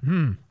 hot.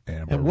 Amber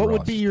And what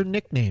would be your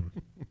nickname?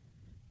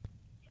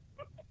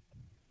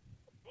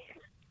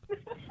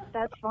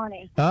 That's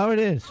funny. Oh, it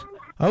is.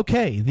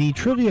 Okay, the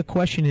trivia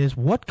question is,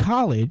 what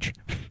college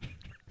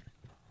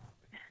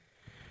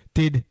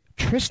did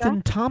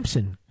Tristan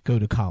Thompson go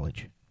to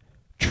college?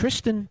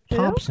 Tristan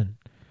Thompson.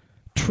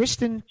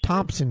 Tristan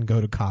Thompson go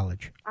to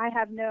college. I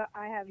have no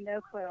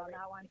clue on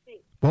that one.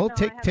 Well,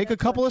 No, take a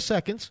couple of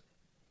seconds.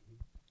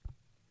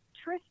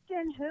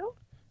 Tristan who?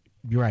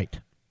 You're right.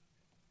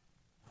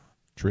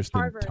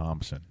 Tristan Harvard.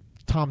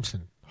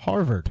 Thompson.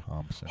 Harvard.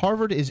 Thompson.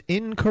 Harvard is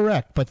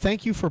incorrect, but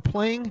thank you for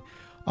playing.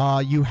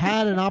 You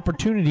had an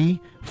opportunity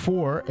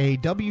for a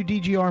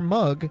WDGR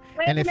mug.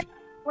 Wait a minute.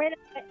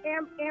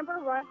 Amber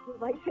Russ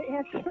would like to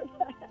answer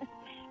that.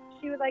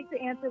 She would like to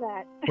answer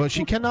that. Well,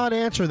 she cannot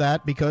answer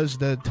that because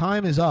the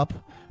time is up.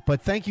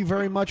 But thank you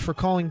very much for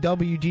calling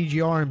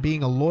WDGR and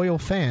being a loyal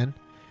fan.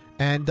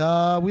 And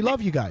we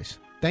love you guys.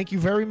 Thank you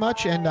very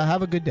much, and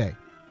have a good day.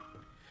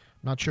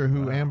 Not sure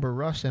who Amber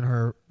Russ and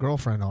her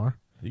girlfriend are.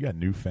 You got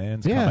new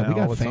fans. Yeah, coming we out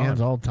got all the fans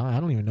time. all the time. I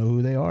don't even know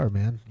who they are,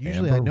 man.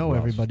 Usually Amber I know Rust.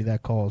 everybody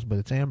that calls, but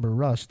it's Amber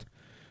Rust,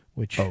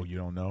 which Oh, you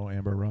don't know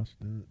Amber Rust?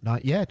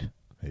 not yet.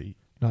 Hey,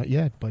 Not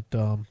yet, but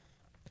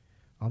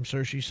I'm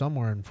sure she's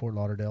somewhere in Fort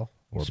Lauderdale.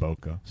 or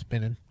Boca.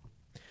 Spinning.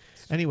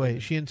 Anyway,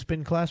 is she in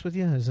spin class with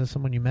you? Is that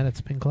someone you met at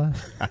spin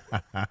class?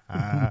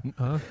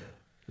 Huh?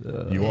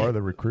 You are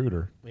the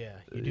recruiter. Yeah,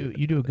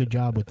 you do a good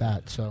job with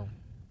that. So,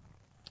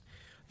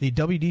 the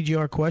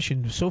WDGR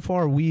question. So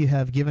far, we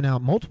have given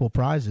out multiple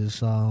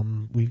prizes.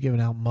 We've given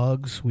out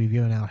mugs. We've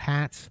given out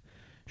hats,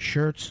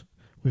 shirts.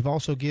 We've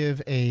also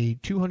give a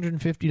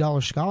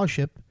 $250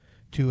 scholarship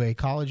to a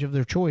college of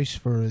their choice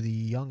for the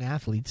young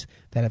athletes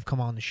that have come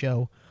on the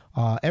show.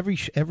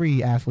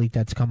 Every athlete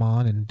that's come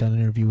on and done an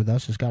interview with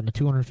us has gotten a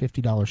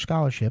 $250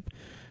 scholarship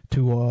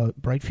to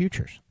Bright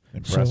Futures.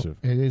 Impressive.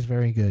 So it is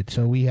very good.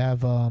 So we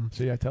have.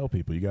 See, I tell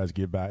people, you guys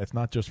give back. It's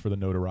not just for the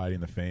notoriety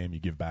and the fame. You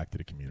give back to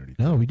the community.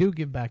 No, we do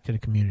give back to the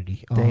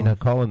community. Dana,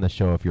 call in the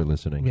show if you're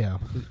listening. Yeah.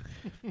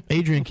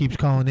 Adrian keeps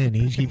calling in.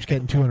 He keeps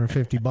getting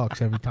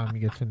 $250 every time he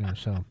gets in there.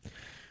 So,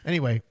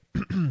 anyway,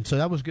 so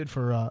that was good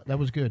for. That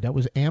was good. That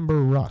was Amber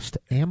Rust.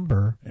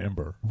 Amber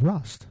Amber.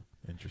 Rust.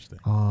 Interesting.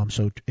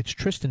 So it's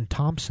Tristan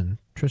Thompson.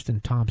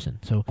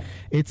 So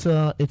it's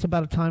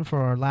about a time for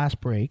our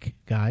last break,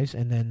 guys,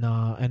 and then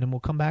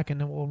we'll come back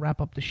and then we'll wrap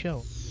up the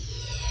show.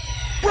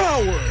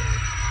 Broward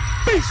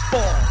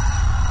Baseball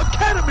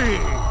Academy.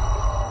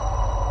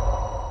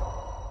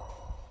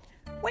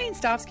 Wayne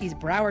Stofsky's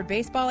Broward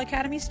Baseball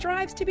Academy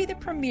strives to be the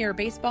premier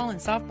baseball and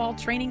softball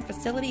training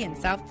facility in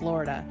South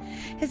Florida.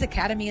 His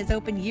academy is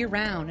open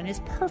year-round and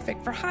is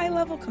perfect for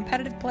high-level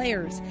competitive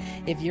players.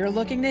 If you're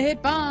looking to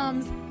hit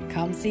bombs,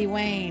 come see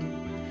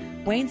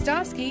Wayne. Wayne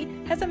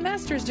Stofsky has a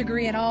master's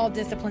degree in all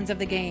disciplines of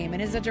the game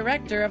and is a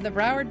director of the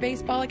Broward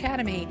Baseball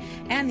Academy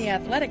and the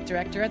athletic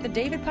director at the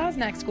David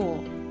Posnack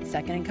School,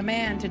 second in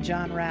command to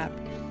John Rapp.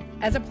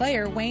 As a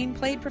player, Wayne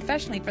played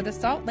professionally for the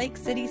Salt Lake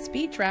City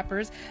Speed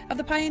Trappers of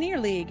the Pioneer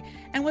League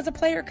and was a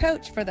player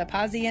coach for the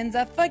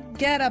Pazienza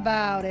Forget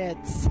About It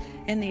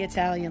in the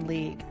Italian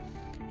League.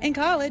 In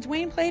college,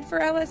 Wayne played for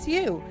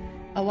LSU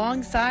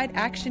alongside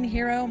action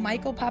hero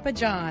Michael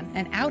Papajohn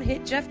and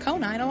out-hit Jeff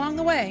Conine along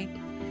the way.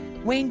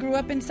 Wayne grew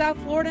up in South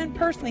Florida and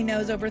personally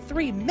knows over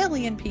 3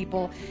 million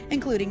people,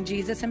 including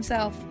Jesus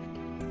himself.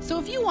 So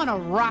if you want to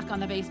rock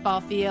on the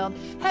baseball field,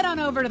 head on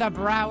over to the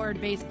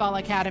Broward Baseball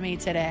Academy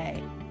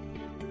today.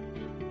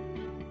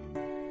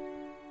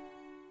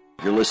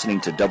 You're listening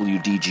to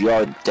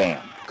WDGR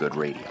Damn Good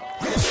Radio.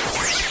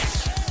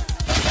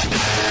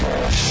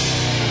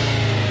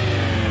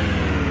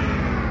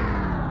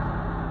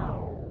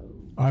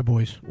 All right,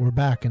 boys, we're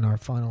back in our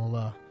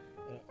final.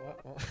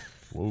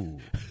 Whoa!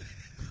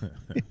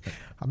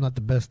 I'm not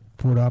the best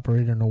board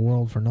operator in the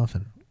world for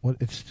nothing. What?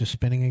 It's just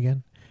spinning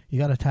again. You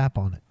got to tap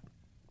on it.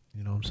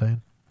 You know what I'm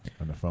saying?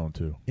 On the phone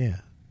too. Yeah.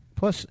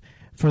 Plus,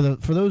 for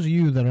those of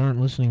you that aren't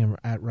listening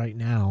at right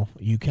now,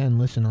 you can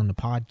listen on the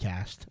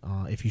podcast.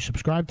 If you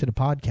subscribe to the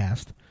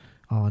podcast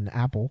on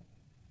Apple,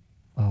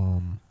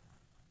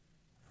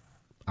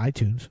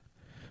 iTunes,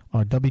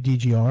 or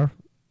WDGR,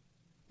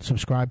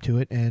 subscribe to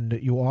it, and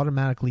you'll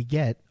automatically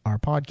get our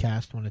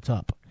podcast when it's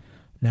up.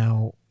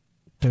 Now,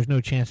 there's no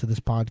chance of this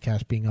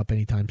podcast being up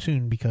anytime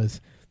soon because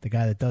the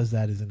guy that does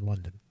that is in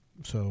London.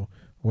 So,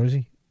 where is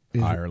he?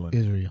 Ireland.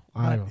 Israel.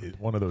 Ireland.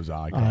 One of those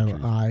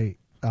countries.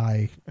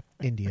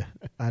 India.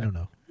 I don't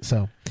know.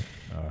 So,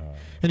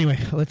 anyway,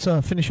 let's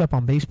finish up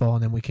on baseball,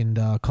 and then we can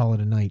call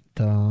it a night.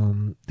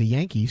 The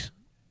Yankees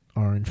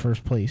are in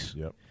first place.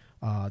 Yep.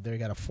 They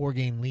got a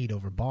 4-game lead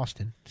over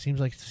Boston. Seems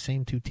like it's the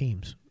same two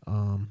teams.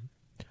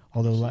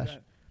 Although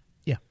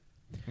yeah.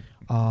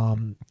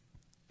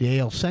 The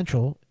AL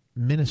Central,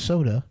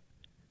 Minnesota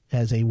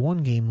has a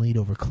 1-game lead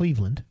over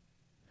Cleveland.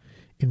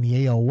 In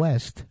the AL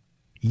West,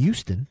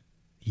 Houston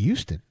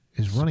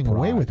is running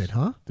away with it,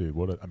 huh? Dude,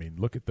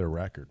 look at their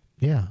record.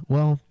 Yeah,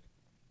 well,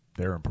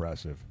 they're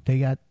impressive.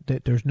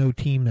 There's no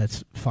team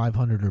that's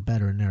 500 or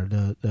better in there.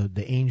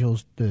 The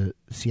Angels, the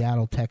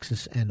Seattle,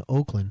 Texas, and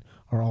Oakland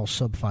are all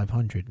sub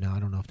 500. Now, I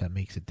don't know if that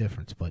makes a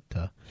difference, but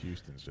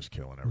Houston's just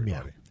killing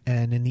everybody. Yeah.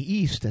 And in the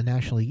East, the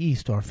National League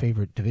East, our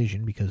favorite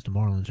division, because the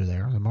Marlins are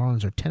there. The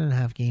Marlins are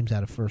 10.5 games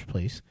out of first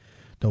place.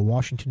 The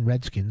Washington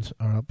Redskins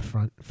are up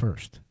front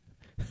first.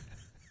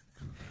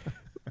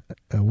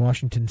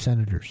 Washington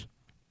Senators.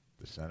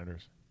 The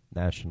Senators?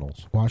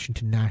 Nationals.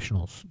 Washington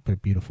Nationals. They're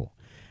beautiful.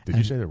 Did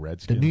you say the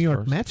Redskins? The New York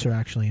first? Mets are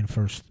actually in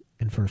first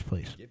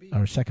place.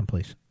 Or second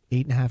place.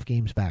 8.5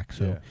 games back.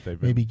 So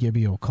maybe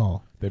Gibby will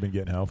call. They've been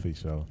getting healthy,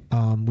 so.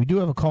 We do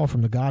have a call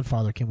from the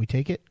Godfather. Can we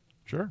take it?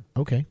 Sure.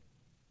 Okay.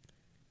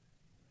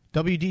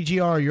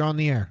 WDGR, you're on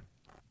the air.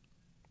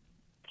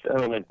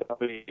 Gentlemen,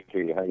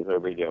 WDGR, how's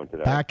everybody doing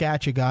today? Back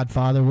at you,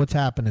 Godfather. What's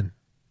happening?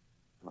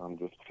 I'm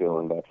just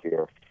chilling back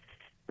here.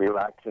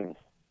 Relaxing.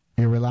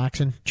 You're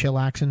relaxing,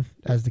 chillaxing,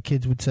 as the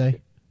kids would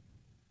say.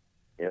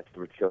 Yes,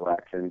 we're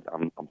chillaxing.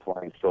 I'm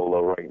flying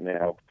solo right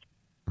now.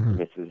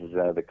 Mrs. is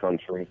out of the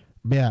country.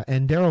 Yeah,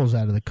 and Daryl's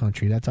out of the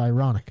country. That's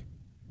ironic.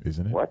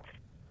 Isn't it? What?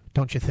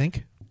 Don't you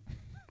think?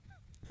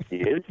 He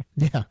is?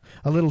 Yeah,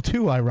 a little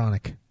too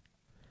ironic.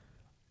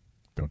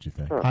 Don't you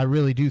think? Huh. I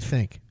really do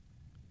think.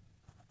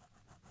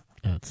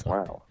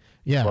 Wow.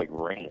 Yeah. It's like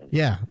rain.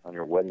 Yeah. On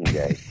your wedding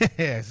day.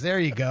 Yes, there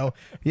you go.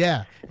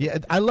 Yeah.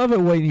 I love it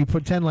when you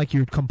pretend like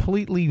you're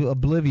completely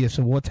oblivious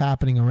of what's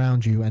happening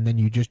around you, and then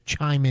you just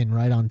chime in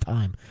right on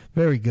time.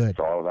 Very good. It's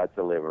all about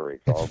delivery.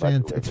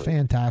 It's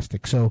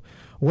fantastic. So,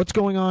 what's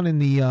going on in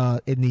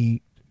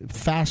the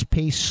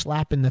fast-paced,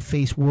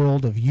 slap-in-the-face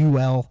world of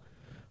UL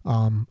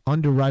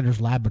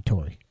Underwriters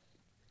Laboratory?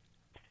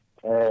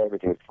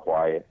 Everything's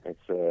quiet.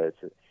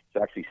 It's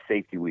actually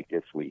safety week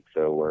this week,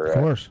 so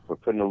we're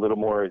putting a little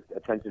more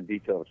attention to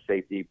detail of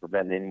safety,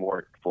 preventing any more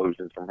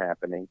explosions from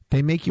happening.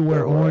 They make you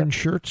wear orange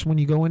shirts when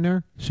you go in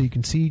there, so you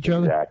can see each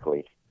other.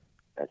 Exactly.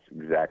 That's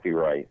exactly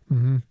right.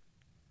 Mm-hmm.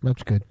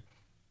 That's good.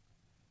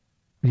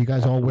 You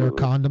guys all wear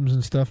condoms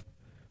and stuff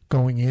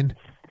going in.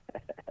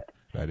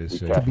 That is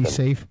safe. To be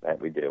safe. That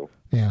we do.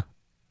 Yeah.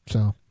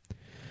 So,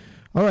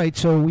 all right.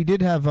 So we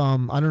did have. I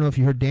don't know if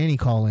you heard Danny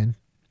call in.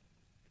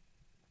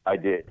 I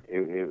did.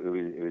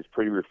 It was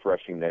pretty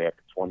refreshing that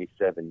after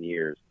 27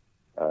 years,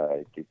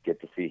 to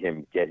get to see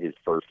him get his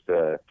first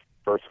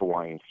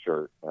Hawaiian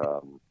shirt.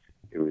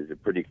 It was a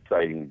pretty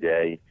exciting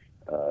day.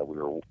 We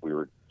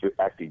were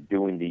actually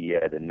doing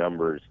the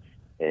numbers,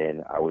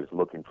 and I was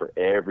looking for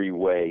every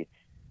way,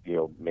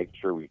 make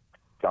sure we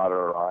dotted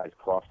our I's,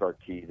 crossed our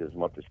T's as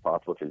much as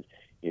possible. Because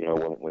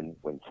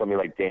when somebody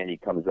like Danny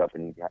comes up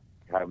and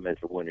have him as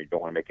a winner, you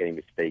don't want to make any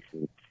mistakes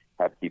and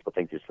have people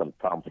think there's some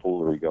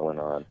tomfoolery going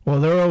on. Well,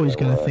 they're always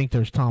going to think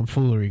there's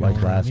tomfoolery going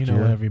on. Last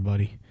year.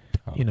 Everybody.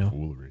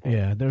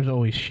 Yeah, there's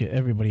always shit.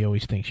 Everybody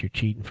always thinks you're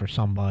cheating for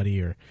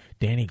somebody, or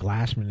Danny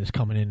Glassman is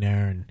coming in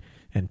there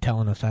and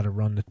telling us how to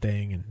run the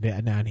thing,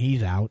 and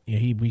he's out.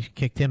 We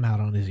kicked him out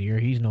on his ear.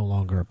 He's no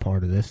longer a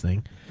part of this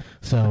thing.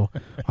 So,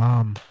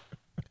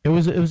 it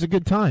was a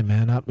good time,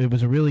 man. It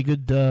was a really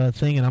good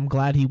thing, and I'm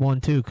glad he won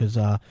too. Because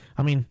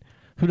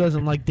who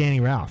doesn't like Danny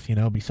Routh?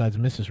 Besides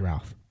Mrs.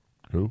 Routh.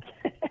 Who?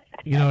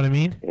 You know what I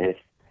mean?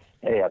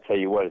 Hey, I'll tell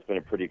you what. It's been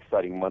a pretty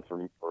exciting month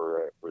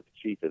for the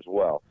Chief as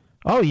well.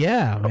 Oh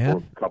yeah,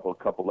 man. Couple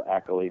of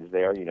accolades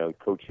there.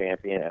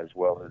 Co-champion as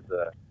well as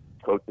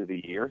Coach of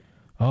the Year.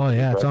 Oh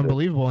yeah, it's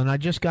unbelievable. And I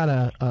just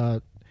got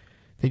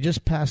they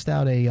just passed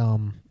out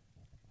an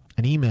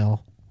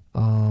email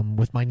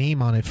with my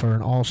name on it for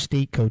an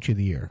All-State Coach of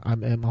the Year.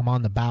 I'm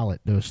on the ballot.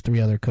 There's 3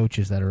 other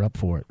coaches that are up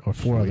for it, or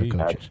 4 other coaches.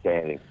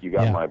 Outstanding. You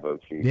got my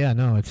vote, Chief. Yeah,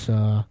 no, it's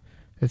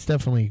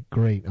definitely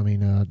great. I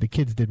mean, the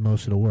kids did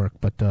most of the work,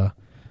 but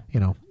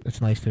it's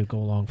nice to go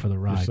along for the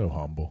ride. You're so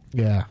humble.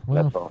 Yeah,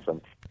 well, that's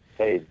awesome.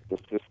 Hey,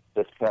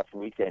 this past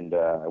weekend,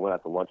 I went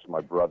out to lunch with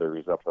my brother.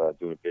 He's up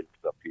doing business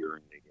up here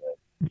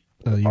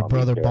in your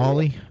brother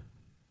Bali.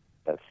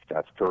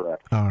 That's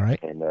correct. All right.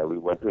 And we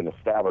went to an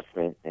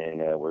establishment,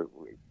 and we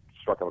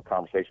struck up a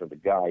conversation with the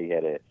guy. He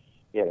had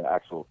an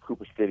actual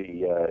Cooper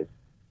City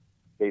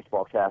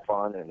baseball cap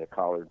on and a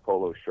collared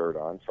polo shirt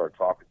on. Started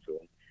talking to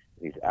him.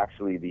 He's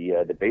actually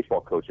the baseball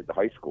coach at the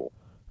high school.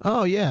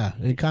 Oh yeah,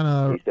 he kind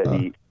of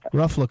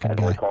rough looking guy.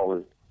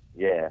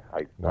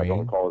 I don't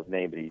recall his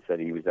name, but he said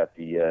he was at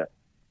the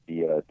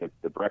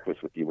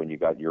breakfast with you when you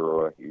got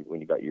your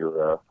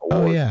award.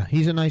 Oh yeah,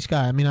 he's a nice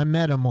guy. I mean, I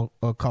met him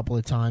a couple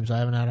of times. I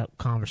haven't had a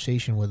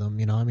conversation with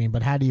him.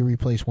 But how do you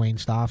replace Wayne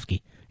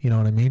Stofsky? You know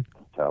what I mean?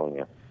 I'm telling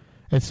you,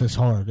 it's just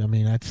hard. I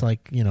mean, that's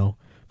like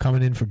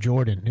coming in for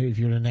Jordan. If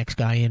you're the next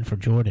guy in for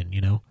Jordan,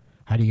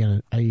 how do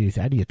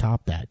you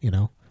top that?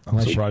 I'm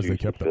surprised they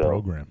kept the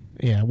program.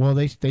 Yeah, well,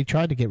 they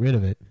tried to get rid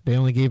of it. They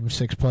only gave him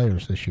 6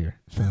 players this year.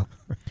 So,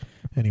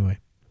 anyway.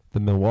 The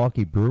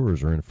Milwaukee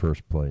Brewers are in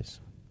first place.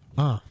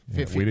 Yeah,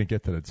 we didn't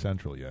get to the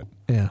Central yet.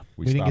 Yeah,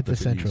 we didn't get to the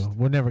Central.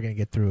 We're never going to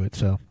get through it.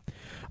 So,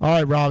 all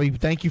right, Robbie,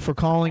 thank you for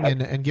calling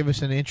and give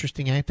us an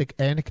interesting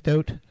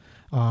anecdote.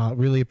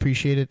 Really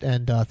appreciate it.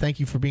 And thank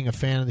you for being a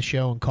fan of the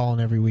show and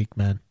calling every week,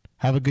 man.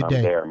 Have a good day.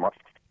 I'm there.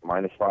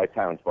 Minus 5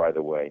 pounds, by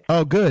the way.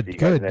 Oh, good,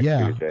 good.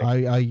 Yeah,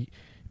 I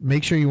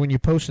make sure when you're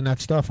posting that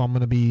stuff, I'm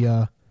gonna be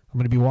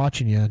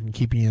watching you and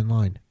keeping you in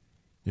line.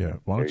 Yeah,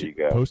 why don't you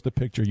post a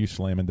picture of you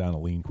slamming down a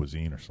lean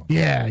cuisine or something?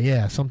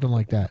 Yeah, something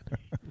like that.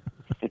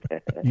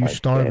 You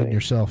starving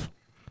yourself.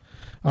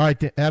 All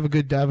right, have a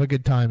good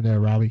time there,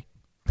 Robbie.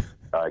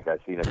 All right, guys.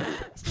 See you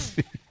next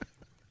week.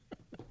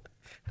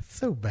 It's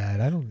so bad.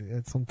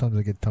 Sometimes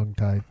I get tongue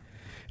tied.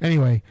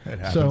 Anyway, it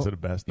happens to the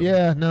best of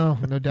them.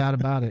 No doubt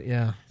about it.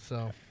 Yeah.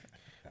 So,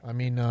 I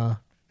mean,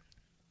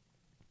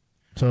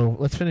 so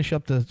let's finish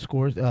up the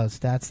scores,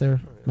 stats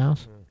there,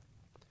 Mouse.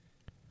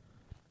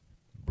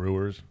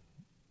 Brewers.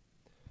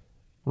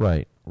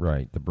 Right.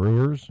 The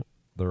Brewers,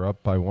 they're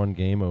up by 1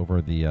 game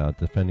over the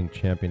defending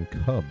champion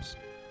Cubs.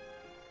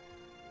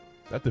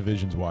 That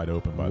division's wide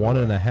open, by the way.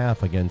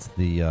 1.5 against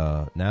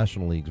the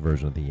National League's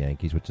version of the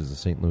Yankees, which is the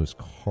St. Louis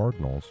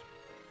Cardinals.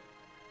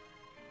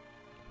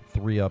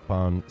 3 up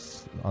on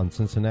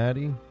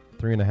Cincinnati,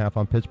 3.5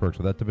 on Pittsburgh,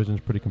 so that division's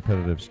pretty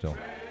competitive still.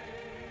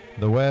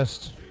 The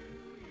West,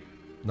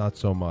 not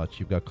so much.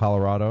 You've got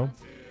Colorado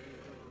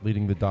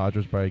leading the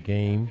Dodgers by a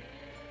game,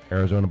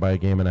 Arizona by a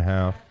 1.5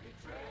 games,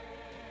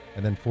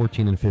 and then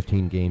 14 and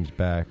 15 games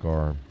back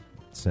are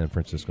San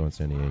Francisco and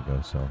San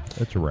Diego, so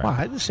it's a wrap.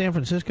 Wow, didn't San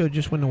Francisco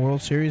just win the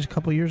World Series a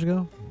couple years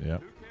ago? Yeah.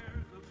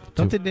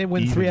 Don't they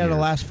win 3 out of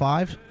the last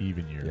 5?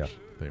 Even years, yep.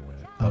 They win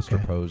it. Buster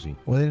Posey.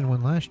 Well, they didn't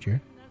win last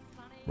year.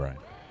 Right.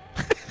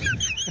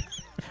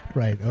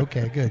 Right,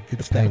 okay, good. The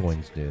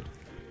Penguins did.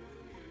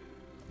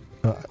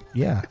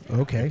 Yeah,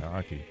 okay.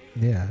 Hockey.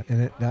 Yeah,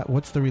 and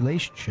what's the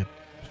relationship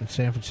between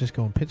San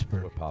Francisco and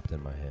Pittsburgh? What popped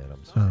in my head,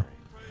 I'm sorry.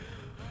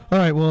 All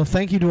right, well,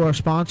 thank you to our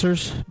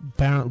sponsors,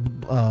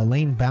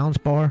 Lane Bounce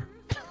Bar.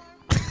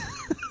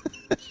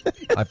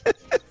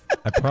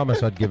 I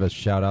promise I'd give a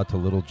shout-out to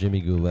little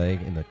Jimmy Goulet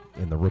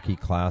in the rookie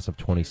class of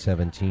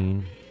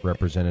 2017.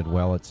 Represented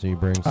well at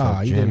Sebring. So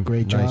you did a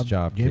great job. Nice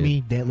job,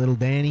 Jimmy, little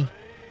Danny.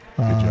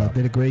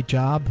 Did a great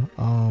job.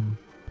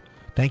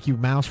 Thank you,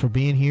 Mouse, for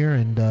being here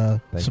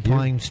and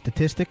supplying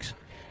statistics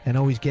and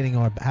always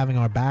having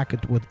our back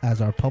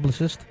as our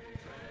publicist.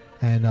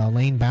 And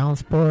Lane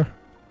Balance Bar,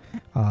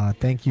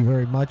 thank you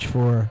very much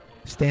for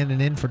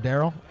standing in for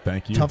Daryl.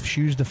 Thank you. Tough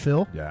shoes to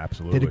fill. Yeah,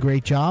 absolutely. Did a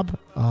great job.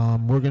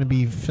 We're going to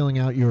be filling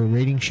out your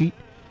rating sheet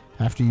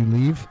after you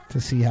leave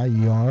to see how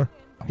you are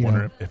I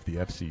wonder if the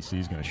FCC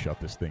is going to shut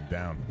this thing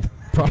down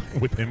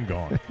with him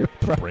gone.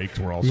 Brakes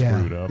were all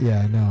screwed up.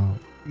 Yeah, no.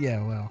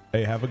 Yeah, well.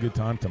 Hey, have a good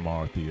time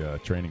tomorrow at the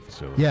training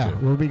facility. Yeah, too.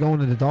 we'll be going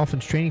to the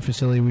Dolphins training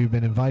facility. We've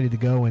been invited to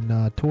go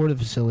and tour the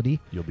facility.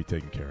 You'll be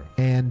taken care of.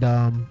 And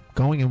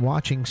going and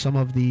watching some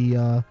of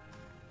the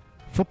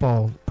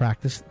football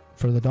practice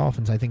for the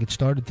Dolphins. I think it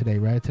started today,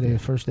 right? Today, the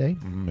first day?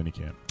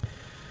 Minicamp.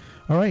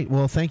 All right.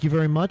 Well, thank you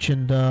very much,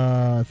 and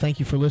thank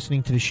you for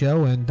listening to the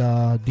show. And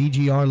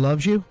DGR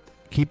loves you.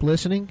 Keep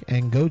listening,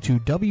 and go to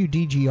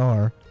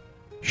WDGRshop.com.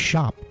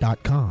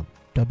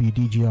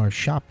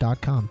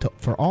 WDGRshop.com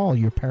for all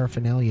your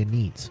paraphernalia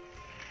needs.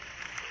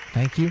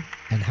 Thank you,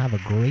 and have a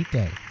great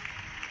day.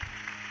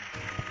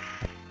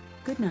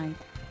 Good night.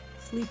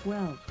 Sleep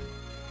well.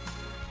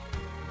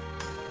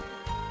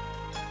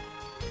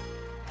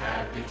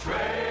 Happy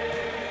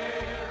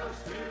trails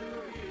to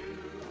you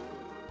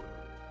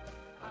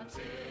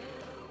until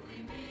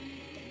we meet.